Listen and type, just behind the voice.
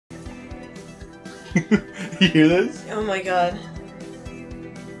You hear this? Oh my god.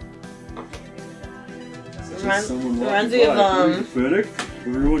 Reminds me of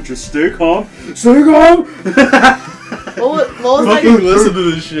Everyone just stay calm. Stay calm. what was that? Fucking listen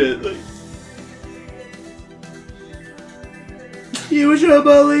to this shit. Like, You should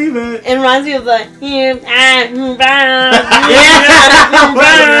believe it. It reminds me of the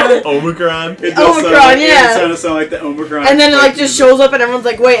Omicron. It does Omicron, yeah. It sound like the Omicron. and then it like just shows up and everyone's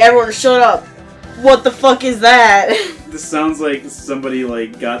like, wait, everyone shut up. What the fuck is that? This sounds like somebody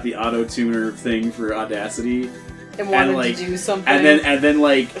like got the auto tuner thing for Audacity And wanted like, to do something. and then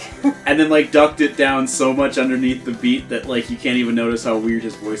like ducked it down so much underneath the beat that like you can't even notice how weird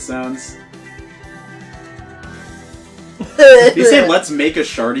his voice sounds. Did you say let's make a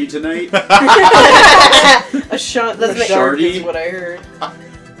shardy tonight? a shot. That's A shark shardy? is what I heard.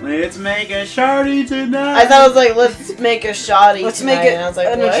 Let's make a shardy tonight. I thought it was like, let's make a shoddy Let's tonight. make it And I was like,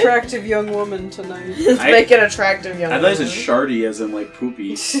 an what? attractive young woman tonight. Let's make an attractive young I thought you woman. said shardy as in like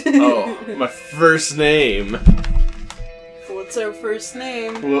poopy. Oh, my first name. What's our first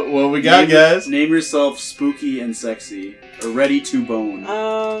name? What we got, guys? Name yourself spooky and sexy. Or ready to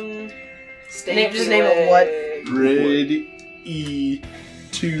bone. Stinky Just name it what? leg. Ready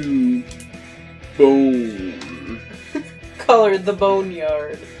to bone. Colored the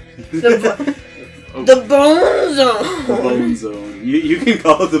boneyard. The bone zone. The bone zone. You can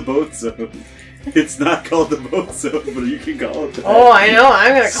call it the boat zone. It's not called the boat zone, but you can call it that. Oh, I know.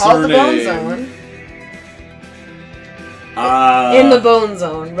 I'm gonna call it the bone Surname. zone. In the bone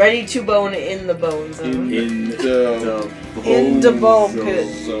zone. Ready to bone in the bone zone. In the In the bone pit.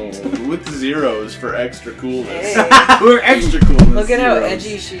 Zone. With zeros for extra coolness. Hey. We're extra cool. Look at how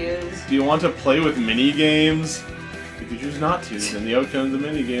edgy she is. Do you want to play with mini games? If you choose not to, then the outcome of the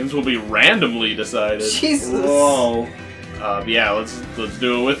mini games will be randomly decided. Jesus. Whoa. Yeah, let's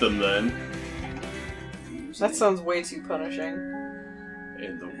do it with them then. That sounds way too punishing.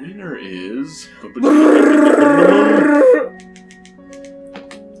 And the winner is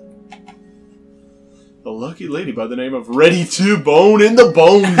a lucky lady by the name of Ready to Bone in the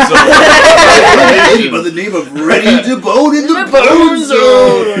Bone Zone. By the name of Ready to Bone in the Bone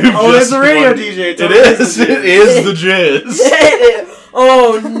Zone. Oh, it's a radio DJ. It is. It is the jizz.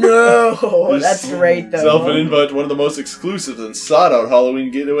 Oh no! That's great though. Self and invite one of the most exclusive and sought out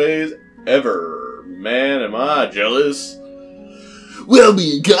Halloween getaways ever. Man, am I jealous. We'll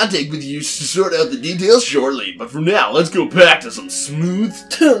be in contact with you to sort out the details shortly, but for now, let's go back to some smooth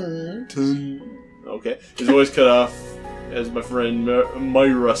tune. Okay, his voice cut off as my friend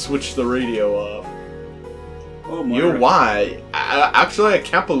Myra switched the radio off. Oh, You why? Actually, I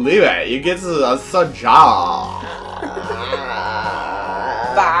can't believe it. You get such a job.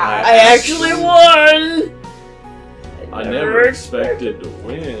 I actually won! I never expected to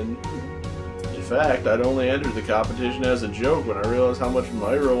win. In fact, I'd only entered the competition as a joke when I realized how much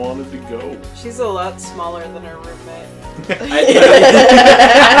Myra wanted to go. She's a lot smaller than her roommate.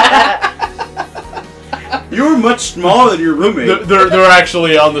 You were much smaller than your roommate. They're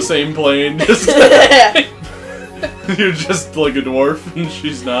actually on the same plane. Just you're just like a dwarf, and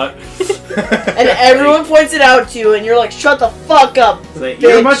she's not. And everyone points it out to you, and you're like, shut the fuck up, Like, bitch.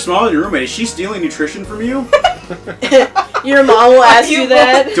 you're much smaller than your roommate. Is she stealing nutrition from you? Your mom will ask you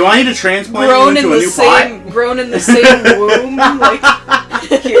that. Do I need to transplant Grown you in into a the new same, pot? grown in the same womb, like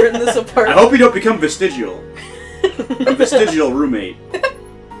here in this I apartment. hope you don't become vestigial. A vestigial roommate.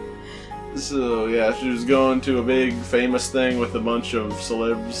 So yeah, she was going to a big famous thing with a bunch of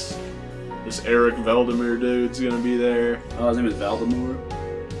celebs. This Eric Valdemir dude's gonna be there. Oh, his name is Valdemar.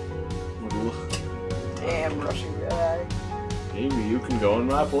 Damn, Russian guy. Maybe you can go in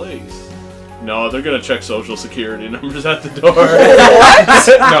my place. No, they're gonna check social security numbers at the door.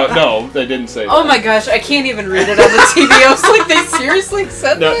 What? No, they didn't say that. Oh my gosh, I can't even read it on the TV. I was like, they seriously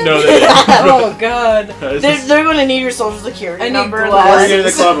said that? No, they didn't. Oh god. They're going to need your social security I need number. We're gonna get in the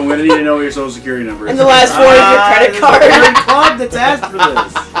And club and we're gonna need to know what your social security number is. the last four of your credit card. There's a club that's asked for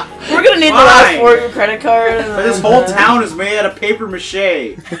this. We're going to need the last four of your credit card. But this whole town is made out of paper mache.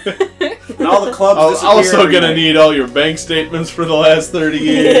 And all the clubs I'm disappear also every gonna night. need all your bank statements for the last 30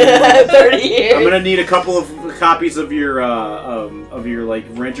 years. Yeah, 30 years. I'm gonna need a couple of copies of your like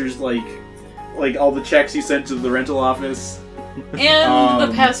renters like all the checks you sent to the rental office. And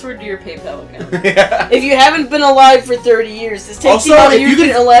the password to your PayPal account. Yeah. If you haven't been alive for 30 years, this takes Also, you out of if your you could-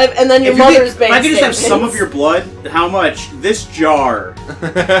 been alive, and then your If you could- mother's bank if I could just have some statements. of your blood, how much? This jar.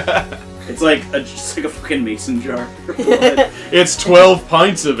 It's like just like a fucking mason jar. It's 12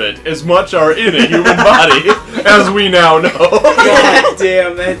 pints of it. As much are in a human body, as we now know. God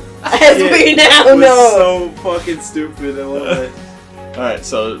damn, that As shit we now was know. so fucking stupid. I love it. Alright,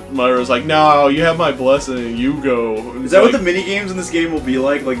 so Myra's like, no, you have my blessing, you go. Is that what the mini games in this game will be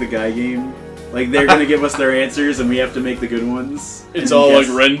like the guy game? Like, they're gonna give us their answers and we have to make the good ones? It's all like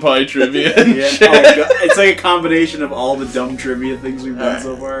Renpai trivia and yeah. shit. Oh, God. It's like a combination of all the dumb trivia things we've done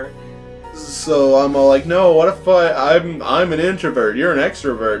so far. So I'm all like, no, what if I'm an introvert, you're an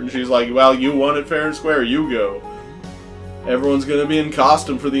extrovert? And she's like, well, you won it fair and square, you go. Everyone's gonna be in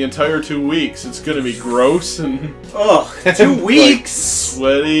costume for the entire 2 weeks. It's gonna be gross and... Ugh, 2 weeks!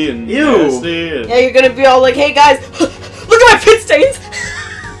 Sweaty and Ew. nasty. And... Yeah, you're gonna be all like, hey guys, look at my pit stains!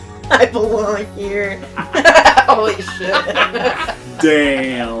 I belong here. Holy shit.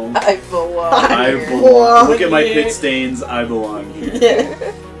 Damn. I belong. I here. belong. Look at my pit stains, I belong here.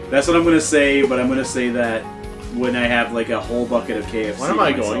 That's what I'm gonna say, but I'm gonna say that when I have like a whole bucket of KFC. What am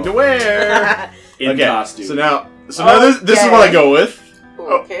I going to wear? In costume. So now this is what I go with.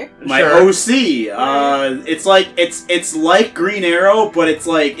 Okay. My Sure. OC. It's like Green Arrow, but it's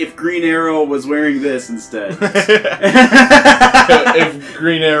like if Green Arrow was wearing this instead. If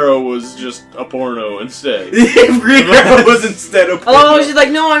Green Arrow was just a porno instead. If Green Arrow was instead of porno. Oh, she's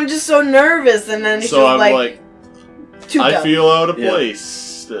like, no, I'm just so nervous, and then she's So I'm like too I dumb. feel out of place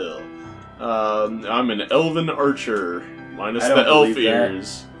still. I'm an elven archer, minus I the don't elf believe that.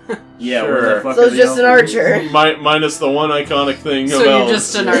 ears. Yeah, Sure. where the fuck So are it's the just an elves? archer. Minus the one iconic thing So of you're elves.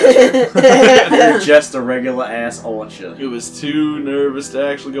 just an archer. You're just a regular ass archer. It was too nervous to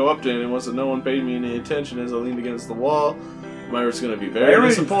actually go up to him, and once no one paid me any attention as I leaned against the wall. Myra's gonna be very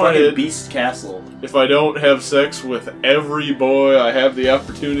disappointed Beast Castle. if I don't have sex with every boy I have the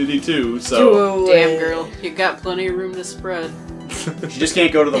opportunity to, so... Damn, girl. You got plenty of room to spread. You just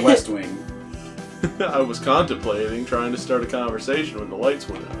can't go to the West Wing. I was contemplating trying to start a conversation when the lights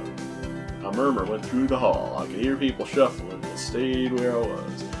went out. A murmur went through the hall. I could hear people shuffling, but stayed where I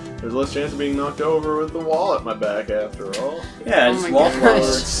was. There's less chance of being knocked over with the wall at my back, after all. Yeah, Oh just my walk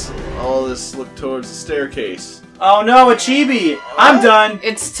gosh. forward. All this looked towards the staircase. Oh no, a chibi! I'm done!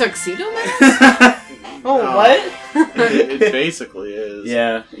 It's Tuxedo Man? Oh, what? It basically is.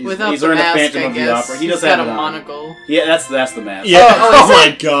 Yeah, Without he's the wearing mask, the Phantom I of the guess. Opera. He He's does got have a it on. monocle. Yeah, that's the mask. Yeah. Oh, is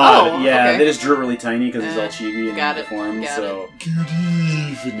my it? god. Oh. Yeah, okay. they just drew it really tiny because he's all chibi and Got it, deformed. got So Good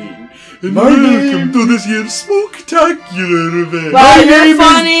evening, and My welcome name- to this year's Spooktacular event. Wow, My name you're is-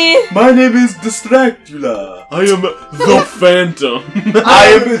 funny! my name is Distractula. I am the Phantom.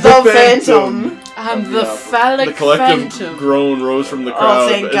 I am the Phantom. I'm the Yeah. phallic The collective phantom. groan rose from the crowd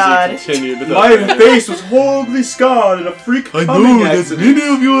thank as God. he continued. My face was horribly scarred in a freak I coming know that accident.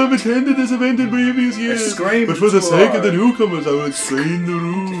 many of you have attended this event in previous years, screamed but for the too sake of the hard. newcomers, I will explain the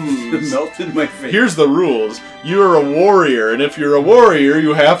rules. Melted my face. Here's the rules. You're a warrior, and if you're a warrior,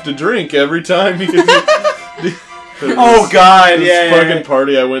 you have to drink every time you... Oh god, This yeah, fucking yeah.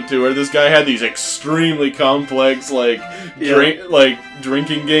 party I went to where this guy had these extremely complex, like,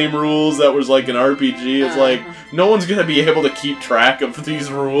 drinking game rules that was like an RPG. It's like, no one's gonna be able to keep track of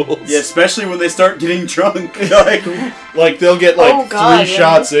these rules. Yeah, especially when they start getting drunk. Like they'll get like Oh, God, 3 yeah.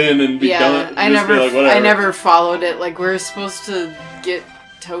 shots in and be Yeah, done. I just be never, like, whatever. I never followed it. Like, we're supposed to get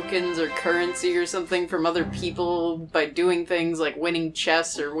tokens or currency or something from other people by doing things like winning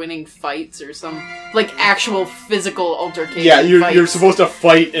chess or winning fights or some like actual physical altercation. Yeah, you're fights. supposed to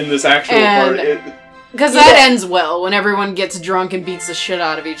fight in this actual And- party. Because that ends well when everyone gets drunk and beats the shit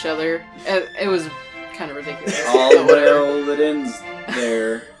out of each other. It was kind of ridiculous. All well that ends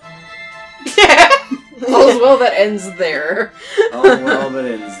there. All's well that ends there. All well that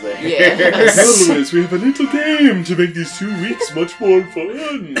ends there. Yes. Nonetheless, we have a little game to make these 2 weeks much more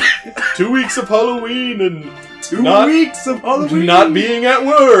fun. 2 weeks of Halloween and 2 Not- weeks of Halloween. not being at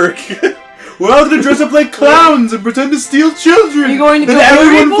work. We're all gonna dress up like clowns and pretend to steal children. Are you going to Then go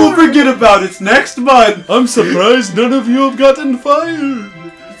everyone will overboard? forget about it next month. I'm surprised none of you have gotten fired.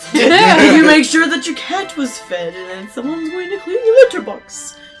 You make sure that your cat was fed, and then someone's going to clean your litter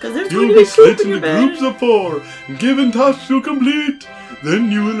box. Because there's going You'll to be be poop split in your into bed. groups of 4 and given tasks to complete.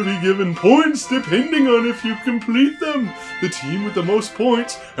 Then you will be given points depending on if you complete them. The team with the most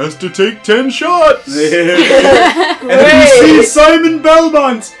points has to take 10 shots. And if you see Simon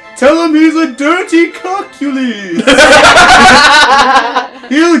Belmont, tell him he's a dirty cockulus.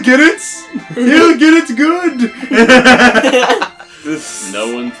 He'll get it. He'll get it good.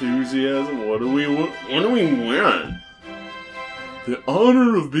 No enthusiasm. What do we want? What do we win? The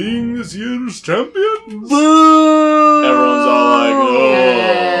honor of being this year's champions? Boo! Everyone's all like,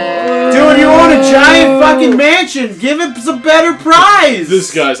 oh. Dude, you own a giant fucking mansion. Give us a better prize.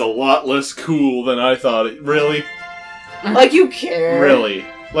 This guy's a lot less cool than I thought. Really? Like you care. Really?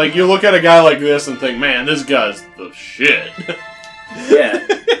 Like, you look at a guy like this and think, man, this guy's the shit. Yeah.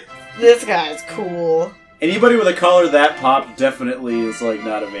 This guy's cool. Anybody with a collar that popped definitely is like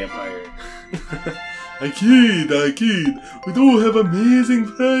not a vampire. I kid. We do have amazing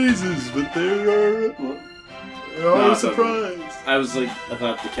prizes, but there are No, a surprise. I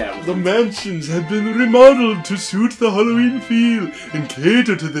thought the cat was. The mansions have been remodeled to suit the Halloween feel and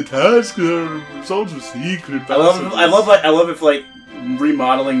cater to the tasks that are solved with secret. I love if like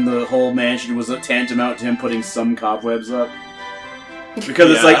remodeling the whole mansion was a tantamount to him putting some cobwebs up.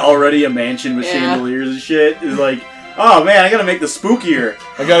 Because it's like already a mansion with chandeliers and shit. It's like, oh man, I gotta make this spookier.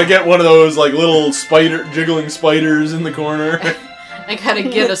 I gotta get one of those like little jiggling spiders in the corner. I gotta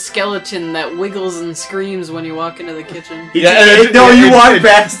get a skeleton that wiggles and screams when you walk into the kitchen. You walk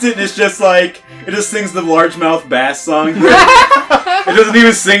past it and it's just like, it just sings the largemouth bass song. It doesn't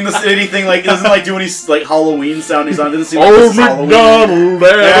even sing anything like, it doesn't like do any like Halloween sounding song. It doesn't seem like this is Halloween. McDonald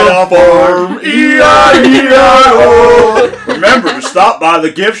at a farm, E-I-E-I-O. Remember to stop by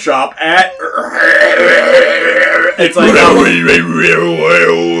the gift shop at... It's like,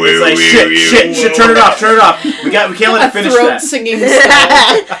 shit, turn it off. We can't let it finish throat that. Singing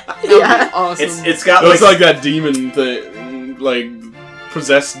that awesome. It's got Looks like that demon thing, like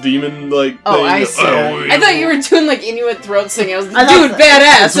possessed demon like Oh, thing. I see. I thought you were doing like Inuit throat singing. I was I like, thought dude,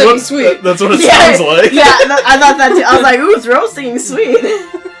 badass, that'd be sweet. That's what it sounds like. Yeah, I thought that too. I was like, ooh, throat singing sweet.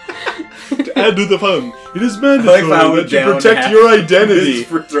 To add to the fun, it is mandatory that you protect your identity.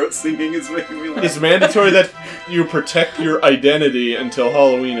 For throat singing is making me laugh. It's mandatory that you protect your identity until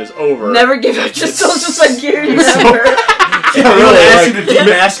Halloween is over. Never give out your social security number. If anyone asks you to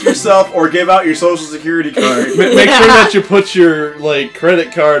demask yourself or give out your social security card, Make sure that you put your like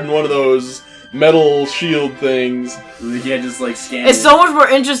credit card in one of those metal shield things. you can't just like scan It's it. so much more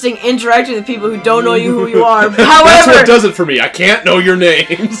interesting interacting with people who don't know you who you are. That's However, what does it for me. I can't know your names.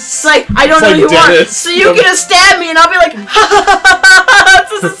 it's like, I don't It's know like who you are. Dennis. So you can just stab me and I'll be like,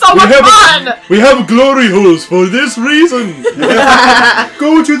 this is so much fun. We have glory holes for this reason.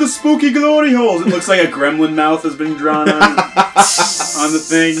 Go to the spooky glory holes. It looks like a gremlin mouth has been drawn on the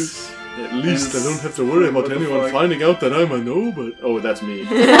thing. At least I don't have to worry about anyone finding out that I'm a no, oh, that's me.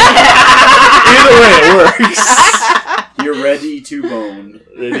 Either way, it works. You're ready to bone.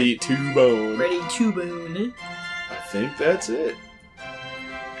 Ready to bone. Ready to bone. I think that's it.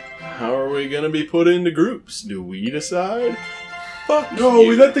 How are we gonna be put into groups? Do we decide? Fuck No, you.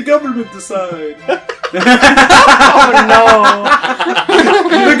 we let the government decide.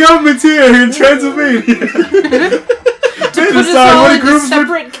 Oh The government's here in Transylvania. They Put us decide all what into groups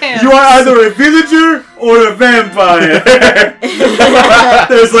separate camps. you are either a villager or a vampire.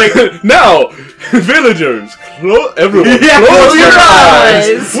 There's like Now, villagers, everyone, Yeah, close your eyes.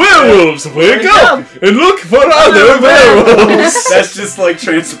 eyes. Werewolves, wake up and look for other werewolves. that's just like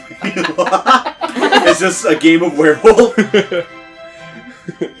Transylvania law. It's just a game of werewolf.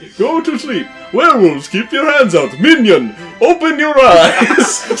 Go to sleep. Werewolves, keep your hands out. Minion, open your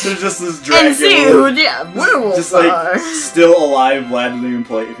eyes. There's just this Dracula. And see who werewolves Just like are. still alive Vladimir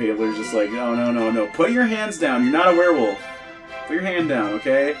Paler's just like, no. Put your hands down. You're not a werewolf. Put your hand down,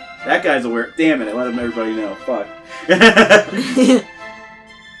 okay? That guy's a werewolf. Damn it, I let everybody know. Fuck.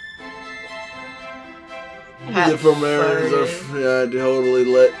 The Pomerans are totally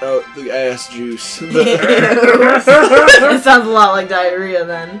let out the ass juice. It sounds a lot like diarrhea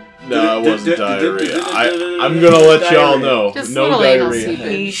then. No, it wasn't diarrhea. I'm gonna let y'all know. Just No little anal diarrhea. seepage.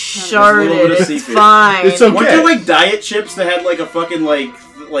 He little sharted. bit of It's seepage. fine. It's okay. Weren't there like diet chips that had like a fucking like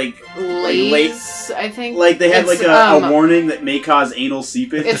Lay's, I think. like they had It's, like a warning that may cause anal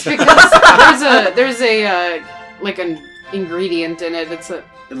seepage? It's because there's a like an ingredient in it. It's a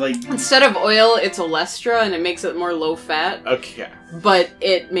like instead of oil, it's olestra, and it makes it more low fat. Okay. But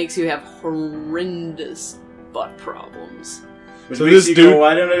it makes you have horrendous butt problems. which So makes this you dude- go,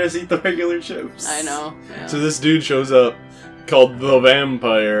 why don't I just eat the regular chips? I know. Yeah. So this dude shows up called the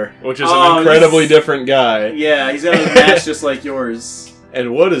Vampire, which is Oh, an incredibly this- different guy. Yeah, he's got a mask just like yours.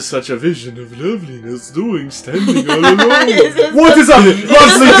 And what is such a vision of loveliness doing standing all alone? What is a lovely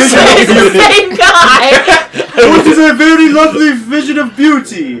It's vision the of same guy. What is a very lovely vision of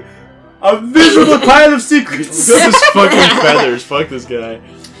beauty? A miserable pile of secrets. Got his fucking feathers. Fuck this guy.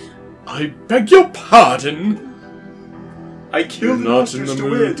 I beg your pardon. I You're killed the not in monsters the to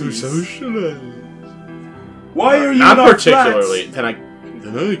mood wear to these. socialize. Why are you Not not particularly. flats?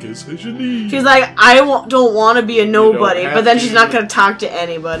 Then I guess I should leave. She's like, I don't want to be a nobody, have but then to. she's not gonna talk to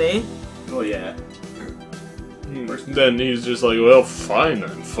anybody. Oh yeah. Then he's just like, well, fine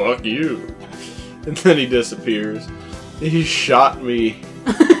then. Fuck you. And then he disappears. He shot me.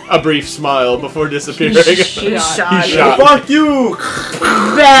 A brief smile before disappearing. She He shot shot me. Fuck you!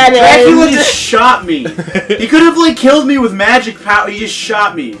 Badass. Dracula just shot me. He could have like killed me with magic power. He just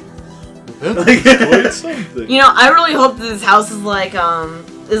shot me. That's quite something. You know, I really hope that this house is like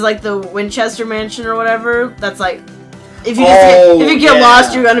the Winchester Mansion or whatever. That's like, if you get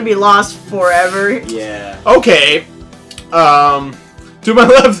lost, you're gonna be lost forever. Yeah. Okay. To my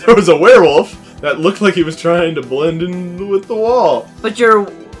left, there was a werewolf that looked like he was trying to blend in with the wall. But you're...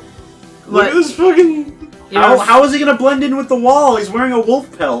 Look at this fucking... How is he gonna blend in with the wall? He's wearing a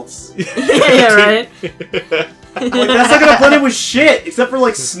wolf pelts. Yeah, right? Like, that's not gonna blend in with shit, except for,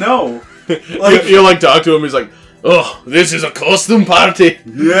 like, snow. Like, you like talk to him, he's like, oh, this is a costume party.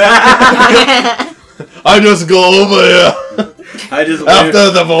 I just go over here.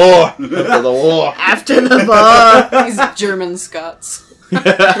 After the war. After the war. After the war. He's German Scots.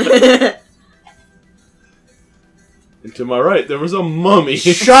 And to my right, there was a mummy.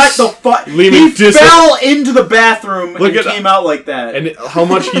 Shut the fuck! He fell into the bathroom and came out like that. And how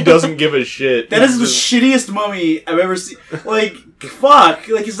much he doesn't give a shit. That is the shittiest mummy I've ever seen. Like, fuck.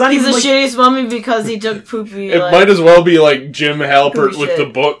 Like, it's not He's even the like... shittiest mummy because he took poopy. It might as well be like Jim Halpert with the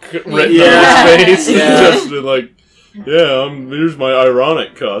book written on his face. Just been like, yeah, here's my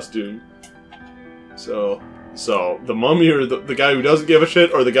ironic costume. So the mummy or the guy who doesn't give a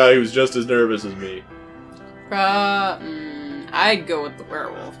shit, or the guy who's just as nervous as me? I'd go with the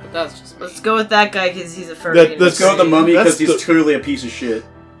werewolf, but that's just me. Let's go with that guy because he's a furry. Let's go with the mummy because he's clearly a piece of shit.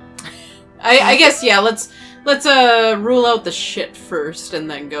 I guess, yeah, let's rule out the shit first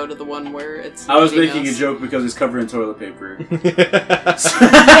and then go to the one where it's... I was making a joke because he's covered in toilet paper. Yeah.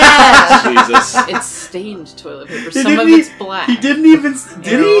 Jesus. It's stained toilet paper. Some of it's black. He didn't even...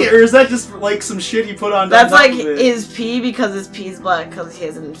 Did he? Or is that just like some shit he put on? That's like his pee because his pee's black because he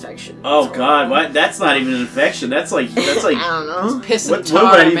has an infection. Oh god, what? That's not even an infection. That's like I don't know. Piss and what would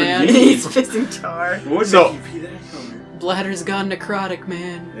I tar, even man. need? He's pissing tar. What would make you pee that color? Bladder's gone necrotic,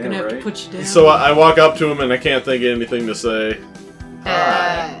 man. Yeah, Gonna have to right. put you down. So I walk up to him and I can't think of anything to say.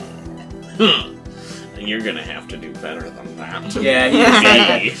 You're gonna have to do better than that. Yeah,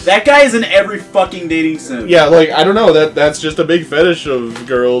 that guy is in every fucking dating sim. Yeah, like, I don't know, that's just a big fetish of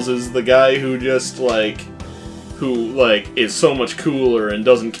girls, is the guy who just, like, is so much cooler and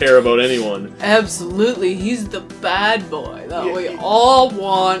doesn't care about anyone. Absolutely, he's the bad boy that we all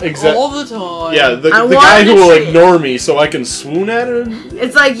want all the time. Yeah, the guy who will ignore me so I can swoon at him.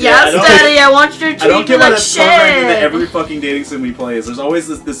 It's like, yes, daddy, I want you to treat I don't me get why like that's programmed into shit. every fucking dating sim we play. There's always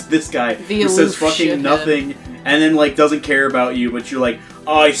this guy The who says aloof fucking shithead. nothing and then like doesn't care about you, but you're like,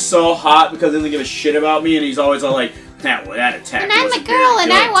 oh, he's so hot because he doesn't give a shit about me, and he's always all like, that attack. And I'm a girl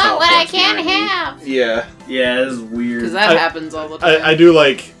and I want what I can't have. Yeah. Yeah, this is weird. Because that happens all the time. I do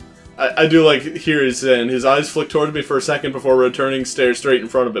like here he's in. His eyes flick towards me for a second before returning, stare straight in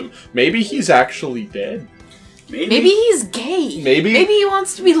front of him. Maybe he's actually dead. Maybe he's gay. Maybe he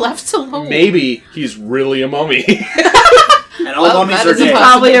wants to be left alone. Maybe he's really a mummy. And all mummies are He's dead.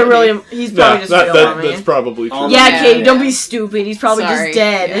 probably just a real mummy. That's probably true. Yeah, Katie, don't be stupid. He's probably Sorry. just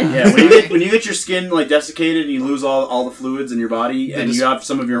dead. Yeah, when you get your skin like desiccated and you lose all the fluids in your body and you have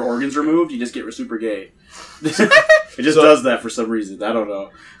some of your organs removed, you just get super gay. It just does that for some reason. I don't know.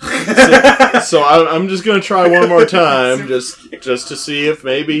 So I'm just gonna try one more time, just to see if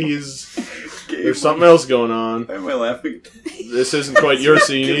maybe there's something else going on. Why am I laughing? This isn't quite your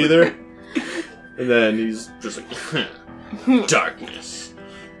scene either. And then he's just like, darkness.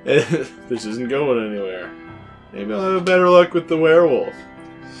 This isn't going anywhere. Maybe I'll have better luck with the werewolf.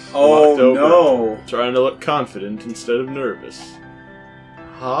 Oh no! Trying to look confident instead of nervous.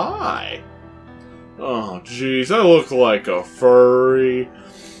 Hi. Oh jeez, I look like a furry.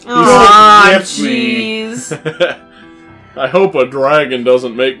 Aw, jeez. I hope a dragon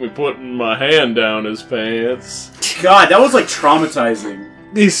doesn't make me put my hand down his pants. God, that was like traumatizing.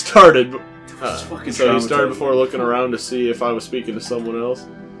 He started. Fucking So he traumatizing. started before looking around to see if I was speaking to someone else.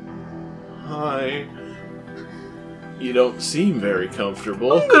 Hi. You don't seem very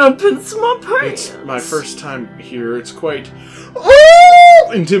comfortable. I'm gonna pinch my pants. It's my first time here. It's quite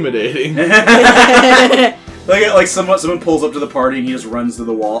intimidating. like someone pulls up to the party and he just runs to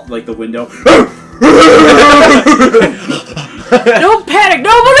the wall, like the window. Don't panic!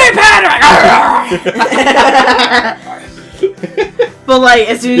 Nobody panic! But like,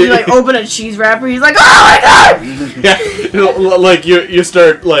 as soon as you like open a cheese wrapper, he's like, "Oh my god!" Yeah, like you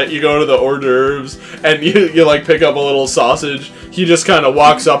start you go to the hors d'oeuvres and you like pick up a little sausage. He just kind of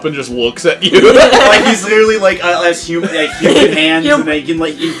walks up and just looks at you. Like he's literally has human hands and he can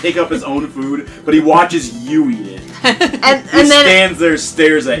pick up his own food, but he watches you eat it. and He then stands there,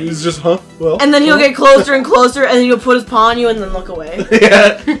 stares at you. He's just well. and then he'll get closer and closer, and then he'll put his paw on you and then look away.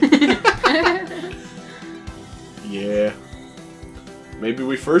 Yeah. Yeah. Maybe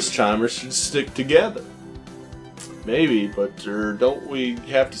we first-timers should stick together. Maybe, but don't we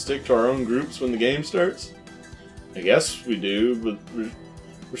have to stick to our own groups when the game starts? I guess we do, but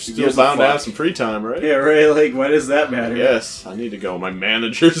we're still bound to have some free time, right? Yeah, right. Like, why does that matter? Yes, I need to go. My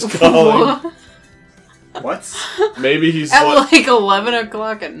manager's calling. What? Maybe he's at like 11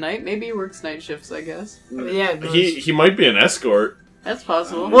 o'clock at night. Maybe he works night shifts, I guess. Yeah, he might be an escort. That's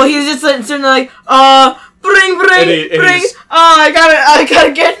possible. Well, he's just sitting there like, bring. I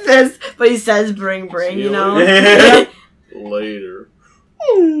gotta get this. But he says bring, you know? Later.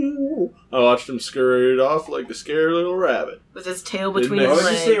 I watched him scurry off like a scared little rabbit. With his tail between Why his would you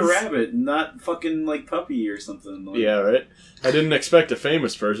legs. say rabbit, not fucking, like, puppy or something? Like, Yeah, right? I didn't expect a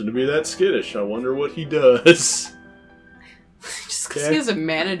famous person to be that skittish. I wonder what he does. Just because he has a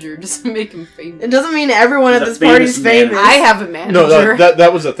manager doesn't make him famous. It doesn't mean everyone He's at a this party's famous famous. man. I have a manager. No,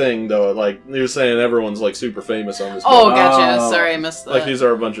 that was a thing, though. Like, he was saying everyone's, like, super famous on this Oh, party. gotcha. Oh. Sorry, I missed that. Like, these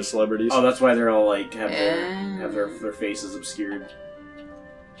are a bunch of celebrities. Oh, that's why they're all, like, have Yeah. their faces obscured.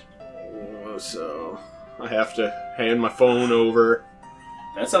 So, I have to hand my phone over.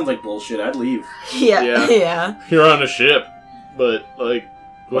 That sounds like bullshit. I'd leave. Yeah. You're on a ship, but, like,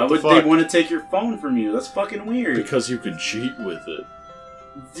 Why what the would fuck? they want to take your phone from you? That's fucking weird. Because you could cheat with it.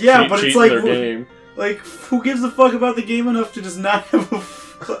 Yeah, but it's cheat like, in their game. like, who gives a fuck about the game enough to just not have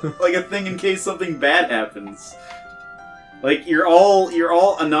a thing in case something bad happens? Like, you're all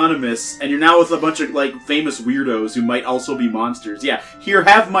anonymous, and you're now with a bunch of, like, famous weirdos who might also be monsters. Yeah, here,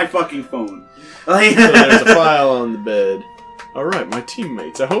 have my fucking phone. So there's a file on the bed. Alright, my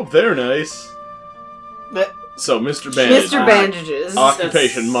teammates. I hope they're nice. So, Mr. Bandage. Mr. Bandages.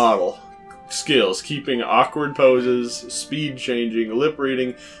 Occupation model. Skills: keeping awkward poses, speed changing, lip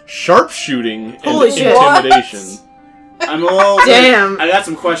reading, sharpshooting, and Holy shit. intimidation. I'm a little... Damn. I got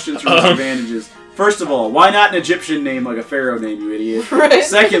some questions for Mr. Bandages. First of all, why not an Egyptian name like a pharaoh name, you idiot? Right.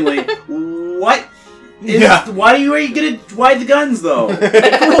 Secondly, why the guns, though?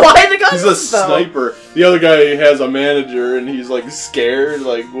 Why the guns? He's a sniper. The other guy has a manager, and he's like scared.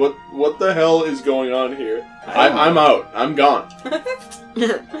 Like, what the hell is going on here? I'm out. I'm gone.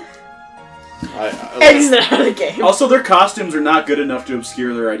 Exit out of the game. Also, their costumes are not good enough to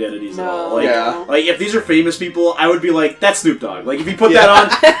obscure their identities at all. Like, Yeah. like, if these are famous people, I would be like, that's Snoop Dogg. Like, if you put that on,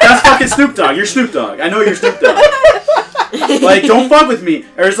 that's fucking Snoop Dogg. You're Snoop Dogg. I know you're Snoop Dogg. Like, don't fuck with me.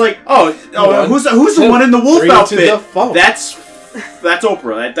 Or it's like, who's the one in the wolf outfit? That's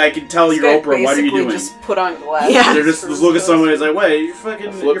Oprah. I can tell you're Oprah. What are you doing? Just put on glasses. Yeah. They're just look at someone and it's like, wait, you're fucking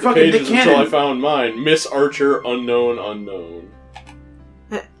Nick pages until I Cannon. found mine. Miss Archer, unknown.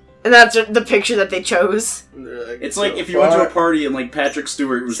 And that's the picture that they chose. It's like if you went to a party and like Patrick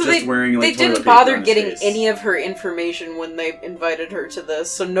Stewart was just wearing like they toilet didn't paper bother on his getting face. any of her information when they invited her to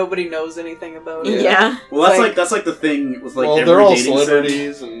this, so nobody knows anything about it. Yeah. Well, that's like the thing with like well, every they're all dating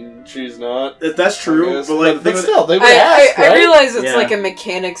celebrities, and she's not. That's true, Yes, but like but still, they would ask, I right? realize it's Yeah. like a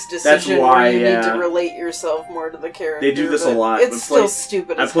mechanic's decision That's why, where you need yeah. to relate yourself more to the character. They do this a but lot. It's It's still like-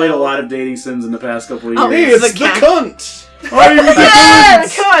 stupid. I as played a hell. lot of dating sims in the past couple of years. Oh, Hey, It's it's a the cat. cunt! I'm the Yeah,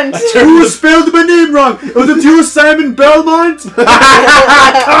 cunt! cunt. Who spelled my name wrong? Was it you, Simon Belmont?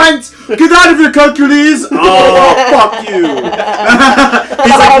 Cunt! Get out of here, Hercules! Oh, fuck you!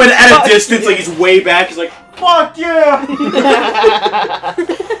 He's like, when at a distance, like he's way back. He's like, fuck yeah!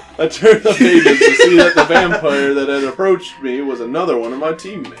 I turned the pages to see that the vampire that had approached me was another one of my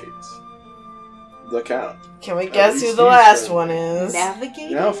teammates. The count. Can we guess least who the he's last friend. one is?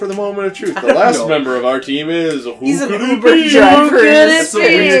 Navigate? Now for the moment of truth. The last No. member of our team is... Who He's an could it Uber be? driver. Who could it That's a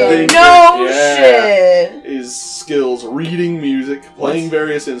weird thing. No Yeah. shit. His skills: reading music, playing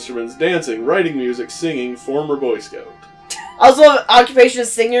various instruments, dancing, writing music, singing, former Boy Scout. Also, occupation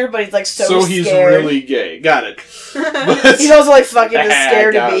is singer, but he's like so he's scared. really gay. Got it. But- He's also like fucking just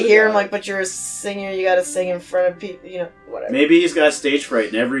scared to Got be it, here. got I'm it. like, but you're a singer, you gotta sing in front of people, you know, whatever. Maybe he's got stage fright,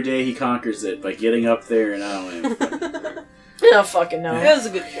 and every day he conquers it by getting up there and I don't know. I don't fucking know. That was a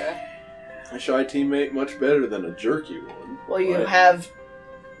good guy. A shy teammate much better than a jerky one. Well, you What? have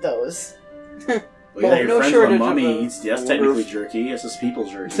those. Well, Well, your no friends shortage with of mummy. those. That's I technically wonder if- jerky. It's just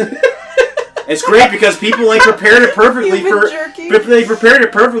people's jerky. It's great because people like prepared it perfectly Human for. jerky? They prepared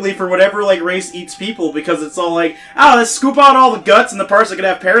it perfectly for whatever like race eats people because it's all like, oh, let's scoop out all the guts and the parts that could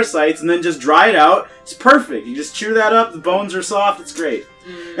have parasites and then just dry it out. It's perfect. You just chew that up. The bones are soft. It's great.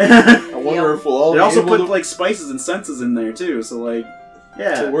 I wonder if we'll all They be also able put to, like spices and senses in there too. So like,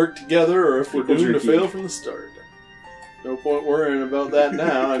 yeah. to work together, or if we're People doomed to jerky. fail from the start. No point worrying about that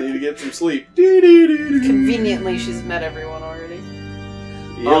now. I need to get some sleep. Dee-dee-dee-dee. Conveniently, she's met everyone already.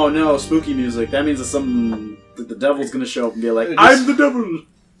 Yep. Oh no, spooky music. That means that the devil's gonna show up and be like, It I'm just- the devil.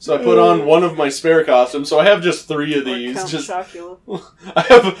 So I put on one of my spare costumes. So I have just 3 of these. Count Just Chocula.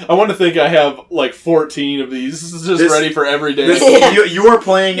 I want to think I have like 14 of these. This is just ready for every day. You are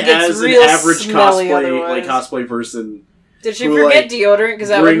playing as an average cosplay person. Did she forget deodorant? Because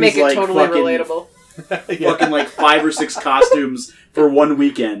that would make it totally relatable. Fucking like 5 or 6 costumes for one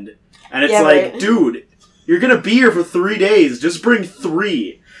weekend. And it's dude, you're gonna be here for 3 days. Just bring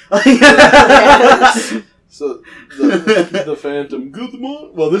 3. So the Phantom. Good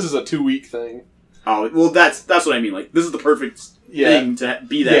morning. Well, this is a 2-week thing. Oh well, that's what I mean. Like this is the perfect thing to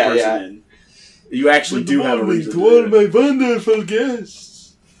be that person in. You actually do have a reason. To all my wonderful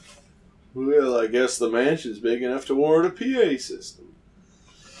guests. Well, I guess the mansion's big enough to warrant a PA system.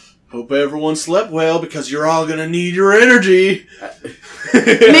 Hope everyone slept well because you're all gonna need your energy.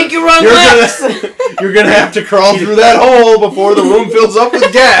 Make your own legs. You're gonna have to crawl through that hole before the room fills up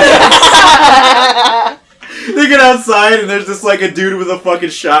with gas. They get outside and there's just like a dude with a fucking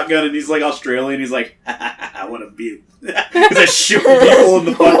shotgun and he's like Australian. He's like, I want to be. He's just shooting people in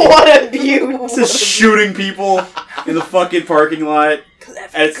the fucking. What a view! Just shooting people in the fucking parking lot.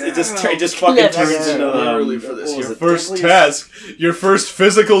 And it just fucking turns into early for this. Your first task, your first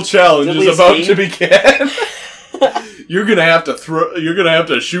physical challenge is about to begin. You're gonna have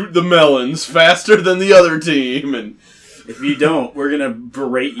to shoot the melons faster than the other team, and if you don't, we're gonna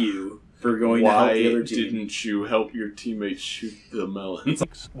berate you for going to help the other team. Why didn't you help your teammates shoot the melons?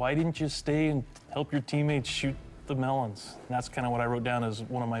 Why didn't you stay and help your teammates shoot the melons? And that's kind of what I wrote down as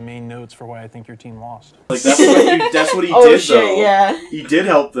one of my main notes for why I think your team lost. Like that's what he did shit, though. Yeah. He did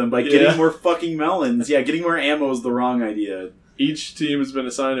help them by getting more fucking melons. Yeah, getting more ammo is the wrong idea. Each team has been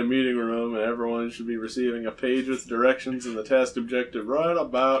assigned a meeting room, and everyone should be receiving a page with directions and the task objective right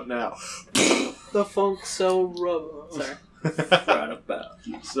about now. The funk so rubber. Sorry. Right about.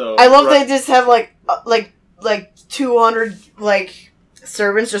 So I love they just have like 200 like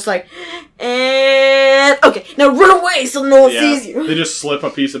servants just like, and okay, now run away so no one sees you. They just slip a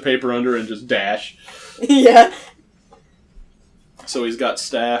piece of paper under and just dash. Yeah. So he's got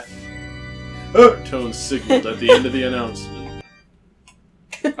staff. Tone signaled at the end of the announcement.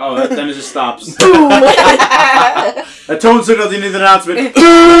 Oh, then it just stops. A tone signal at the end of the announcement. It's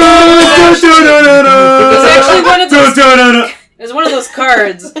actually one of those. It's one of those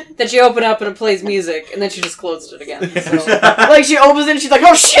cards that you open up and it plays music, and then she just closed it again. So. Like she opens it and she's like,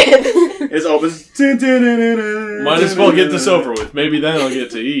 "Oh shit!" It's opens. Might as well get this over with. Maybe then I'll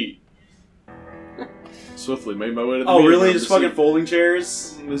get to eat. Swiftly made my way to the meeting really? room Just to fucking see folding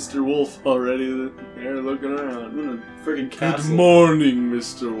chairs? Mr. Wolf already there looking around. I'm in a freaking castle. Good morning,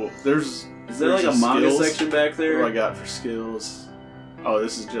 Mr. Wolf. Is there like a manga section back there? What do I got for skills? Oh,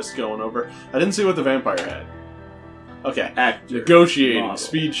 this is just going over. I didn't see what the vampire had. Okay. Actor, negotiating, model,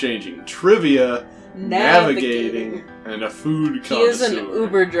 speed changing, trivia, navigating, and a food connoisseur. He is an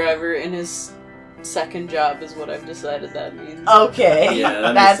Uber driver in his second job is what I've decided that means. Okay.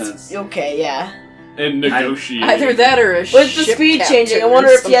 Yeah, that makes sense. Okay, yeah. And negotiating. Either that or a with the speed changing, I wonder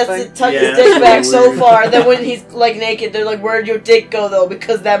if he has to tuck his dick back so far that when he's like naked, they're like, "Where'd your dick go though?"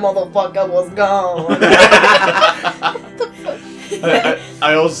 Because that motherfucker was gone.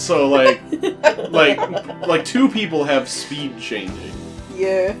 I also like 2 people have speed changing.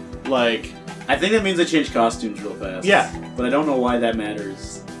 Yeah. Like, I think that means they change costumes real fast. Yeah. But I don't know why that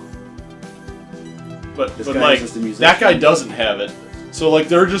matters. But like, that guy doesn't have it. So, like,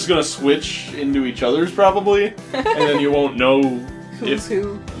 they're just gonna switch into each other's, probably, and then you won't know Who's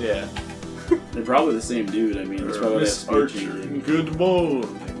who. Yeah. They're probably the same dude, I mean, that's probably Miss Archer, good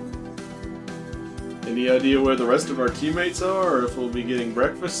morning. Any idea where the rest of our teammates are, or if we'll be getting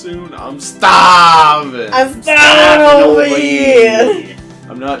breakfast soon? I'm starving! I'm starving over here!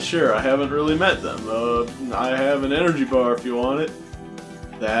 I'm not sure, I haven't really met them. I have an energy bar if you want it.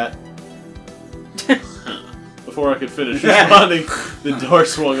 That. Before I could finish responding, the door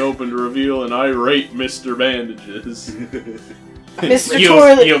swung open to reveal an irate Mr. Bandages. Mr.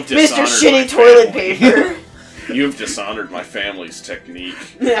 Toilet, Mr. Shitty Toilet Paper. You've dishonored my family's technique,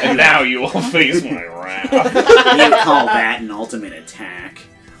 and now you will face my wrath. You call that an ultimate attack?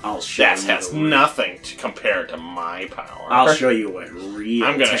 I'll show you. That has nothing to compare to my power. I'll show you what real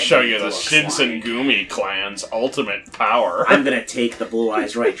I'm gonna show you the Shinsengumi clan's ultimate power. I'm gonna take the Blue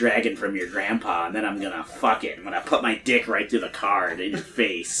Eyes White Dragon from your grandpa, and then I'm gonna fuck it. I'm gonna put my dick right through the card in your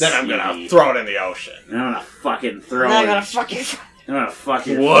face. Then I'm gonna throw it in the ocean. And I'm gonna fucking throw it. I'm gonna fucking... I'm gonna fuck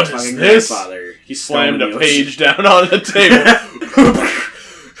your What is this? grandfather. He slammed a page down on the table.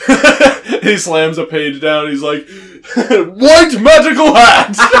 He slams a page down. He's like, "White magical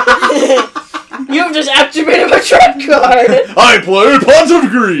hat." You I've just activated my trap card. I play Pots of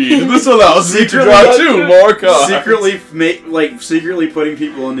Greed. This allows me to draw 2 more cards. Secretly putting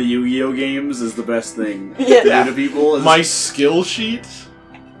people into Yu-Gi-Oh games is the best thing to Yeah. do to people. My skill sheet?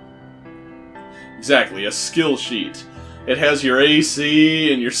 Exactly, a skill sheet. It has your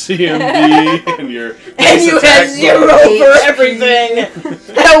AC and your CMD and your And you attack have 0 bonus. for everything.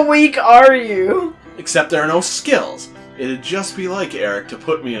 How weak are you? Except there are no skills. It'd just be like Eric to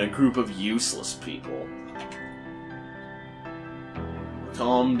put me in a group of useless people.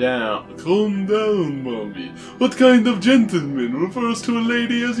 Calm down. Calm down, Mommy. What kind of gentleman refers to a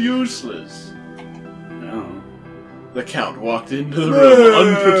lady as useless? No. The Count walked into the room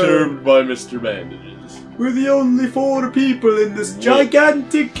unperturbed by Mr. Bandages. We're the only 4 people in this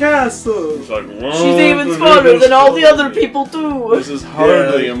gigantic castle. It's like, She's even smarter than all the other people too. This is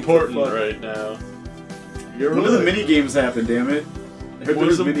hardly important right now. You're When do the right. mini games happen? Damn it! What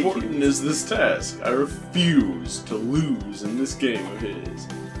is important is this task. I refuse to lose in this game of his.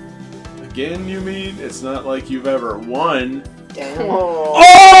 Again, you mean? It's not like you've ever won.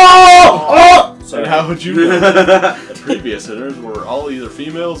 Oh! And how would you know? The previous hitters were all either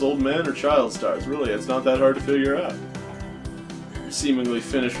females, old men, or child stars. Really, it's not that hard to figure out. Seemingly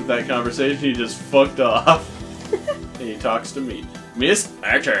finished with that conversation, he just fucked off. And he talks to me. Miss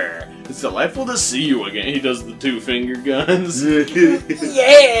Archer, it's delightful to see you again. He does the 2-finger guns.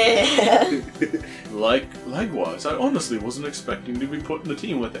 Yeah! Likewise, I honestly wasn't expecting to be put in a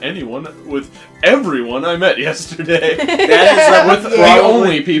team with everyone I met yesterday. That is with the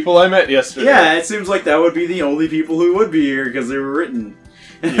only people I met yesterday. Yeah, it seems like that would be the only people who would be here because they were written.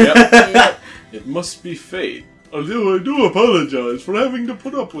 Yep. It must be fate. Although I do apologize for having to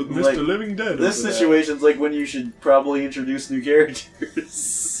put up with Mr. Living Dead. This situation's like when you should probably introduce new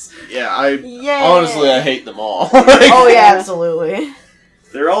characters. Yeah, Yeah. honestly, I hate them all. Oh yeah, absolutely.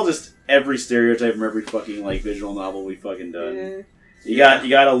 They're all just every stereotype from every fucking like visual novel we fucking done. You got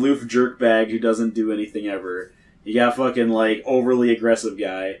a aloof jerkbag who doesn't do anything ever. You got fucking like overly aggressive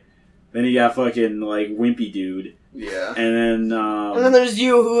guy. Then you got fucking like wimpy dude. Yeah. And then there's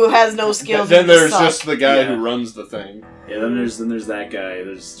you who has no skills. Then there's suck. just the guy who runs the thing. Yeah, then there's that guy.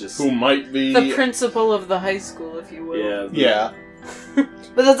 There's just who might be the principal of the high school, if you will. Yeah.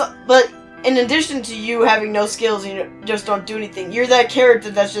 But in addition to you having no skills and you just don't do anything, you're that character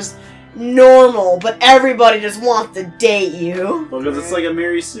that's just normal, but everybody just wants to date you. Well, because it's like a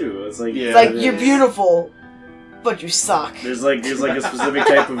Mary Sue. It's like It's like you're beautiful, but you suck. There's like a specific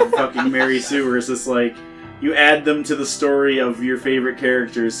type of fucking Mary Sue where it's just like you add them to the story of your favorite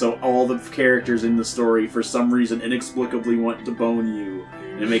characters, so all the characters in the story for some reason inexplicably want to bone you,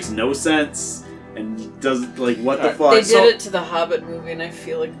 and it makes no sense. And doesn't like what the fuck? They did it to the Hobbit movie, and I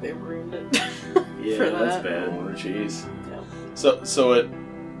feel like they ruined it. Yeah, for that's that. bad. Oh, jeez. Yeah.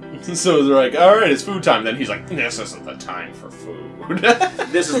 So they're like, all right, it's food time. Then he's like, this isn't the time for food.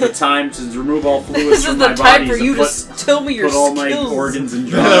 This is the time to remove all fluids This from is my the time body for you to to tell me your put all skills. my organs in And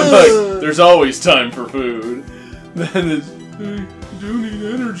jars. I'm like, there's always time for food. Then it's, I do need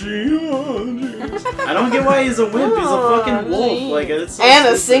energy. Oh, jeez. I don't get why he's a wimp. He's a fucking wolf. Like it's so And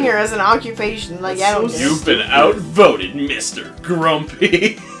a stupid. singer as an occupation. Like, That's I don't so get it. You've been outvoted, Mr.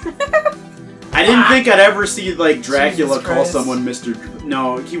 Grumpy. I didn't think I'd ever see like Dracula Jesus call Christ. someone Mr.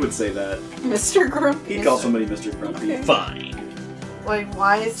 No, he would say that. Mr. Grumpy. He'd call somebody Mr. Grumpy. Fine. Like,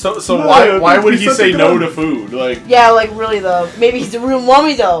 why is... So No, why would he he's say such a no dumb- to food? Like, Yeah, like, really, though. Maybe he's a real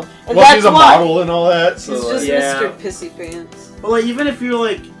mummy, though. And well, that's he's a why. model and all that. So He's just Yeah. Mr. Pissy Pants. Well, like even if you're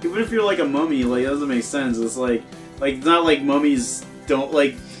like a mummy, like it doesn't make sense. It's like it's not like mummies don't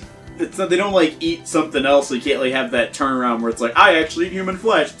like. It's not, they don't like eat something else, so you can't like have that turnaround where it's like I actually eat human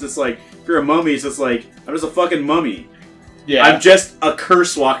flesh. It's just like if you're a mummy, it's just like I'm just a fucking mummy. yeah, I'm just a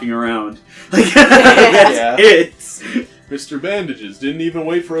curse walking around. Like that's Yeah. it. Mr. Bandages didn't even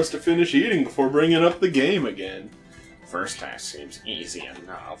wait for us to finish eating before bringing up the game again. First task seems easy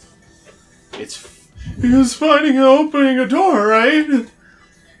enough. It's finding and opening a door, right?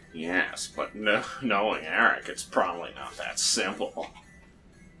 Yes, but knowing Eric, it's probably not that simple.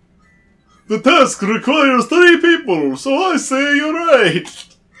 The task requires 3 people, so I say you're right.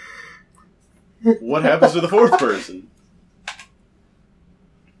 What happens to the 4th person?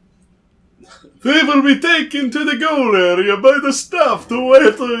 They will be taken to the goal area by the staff to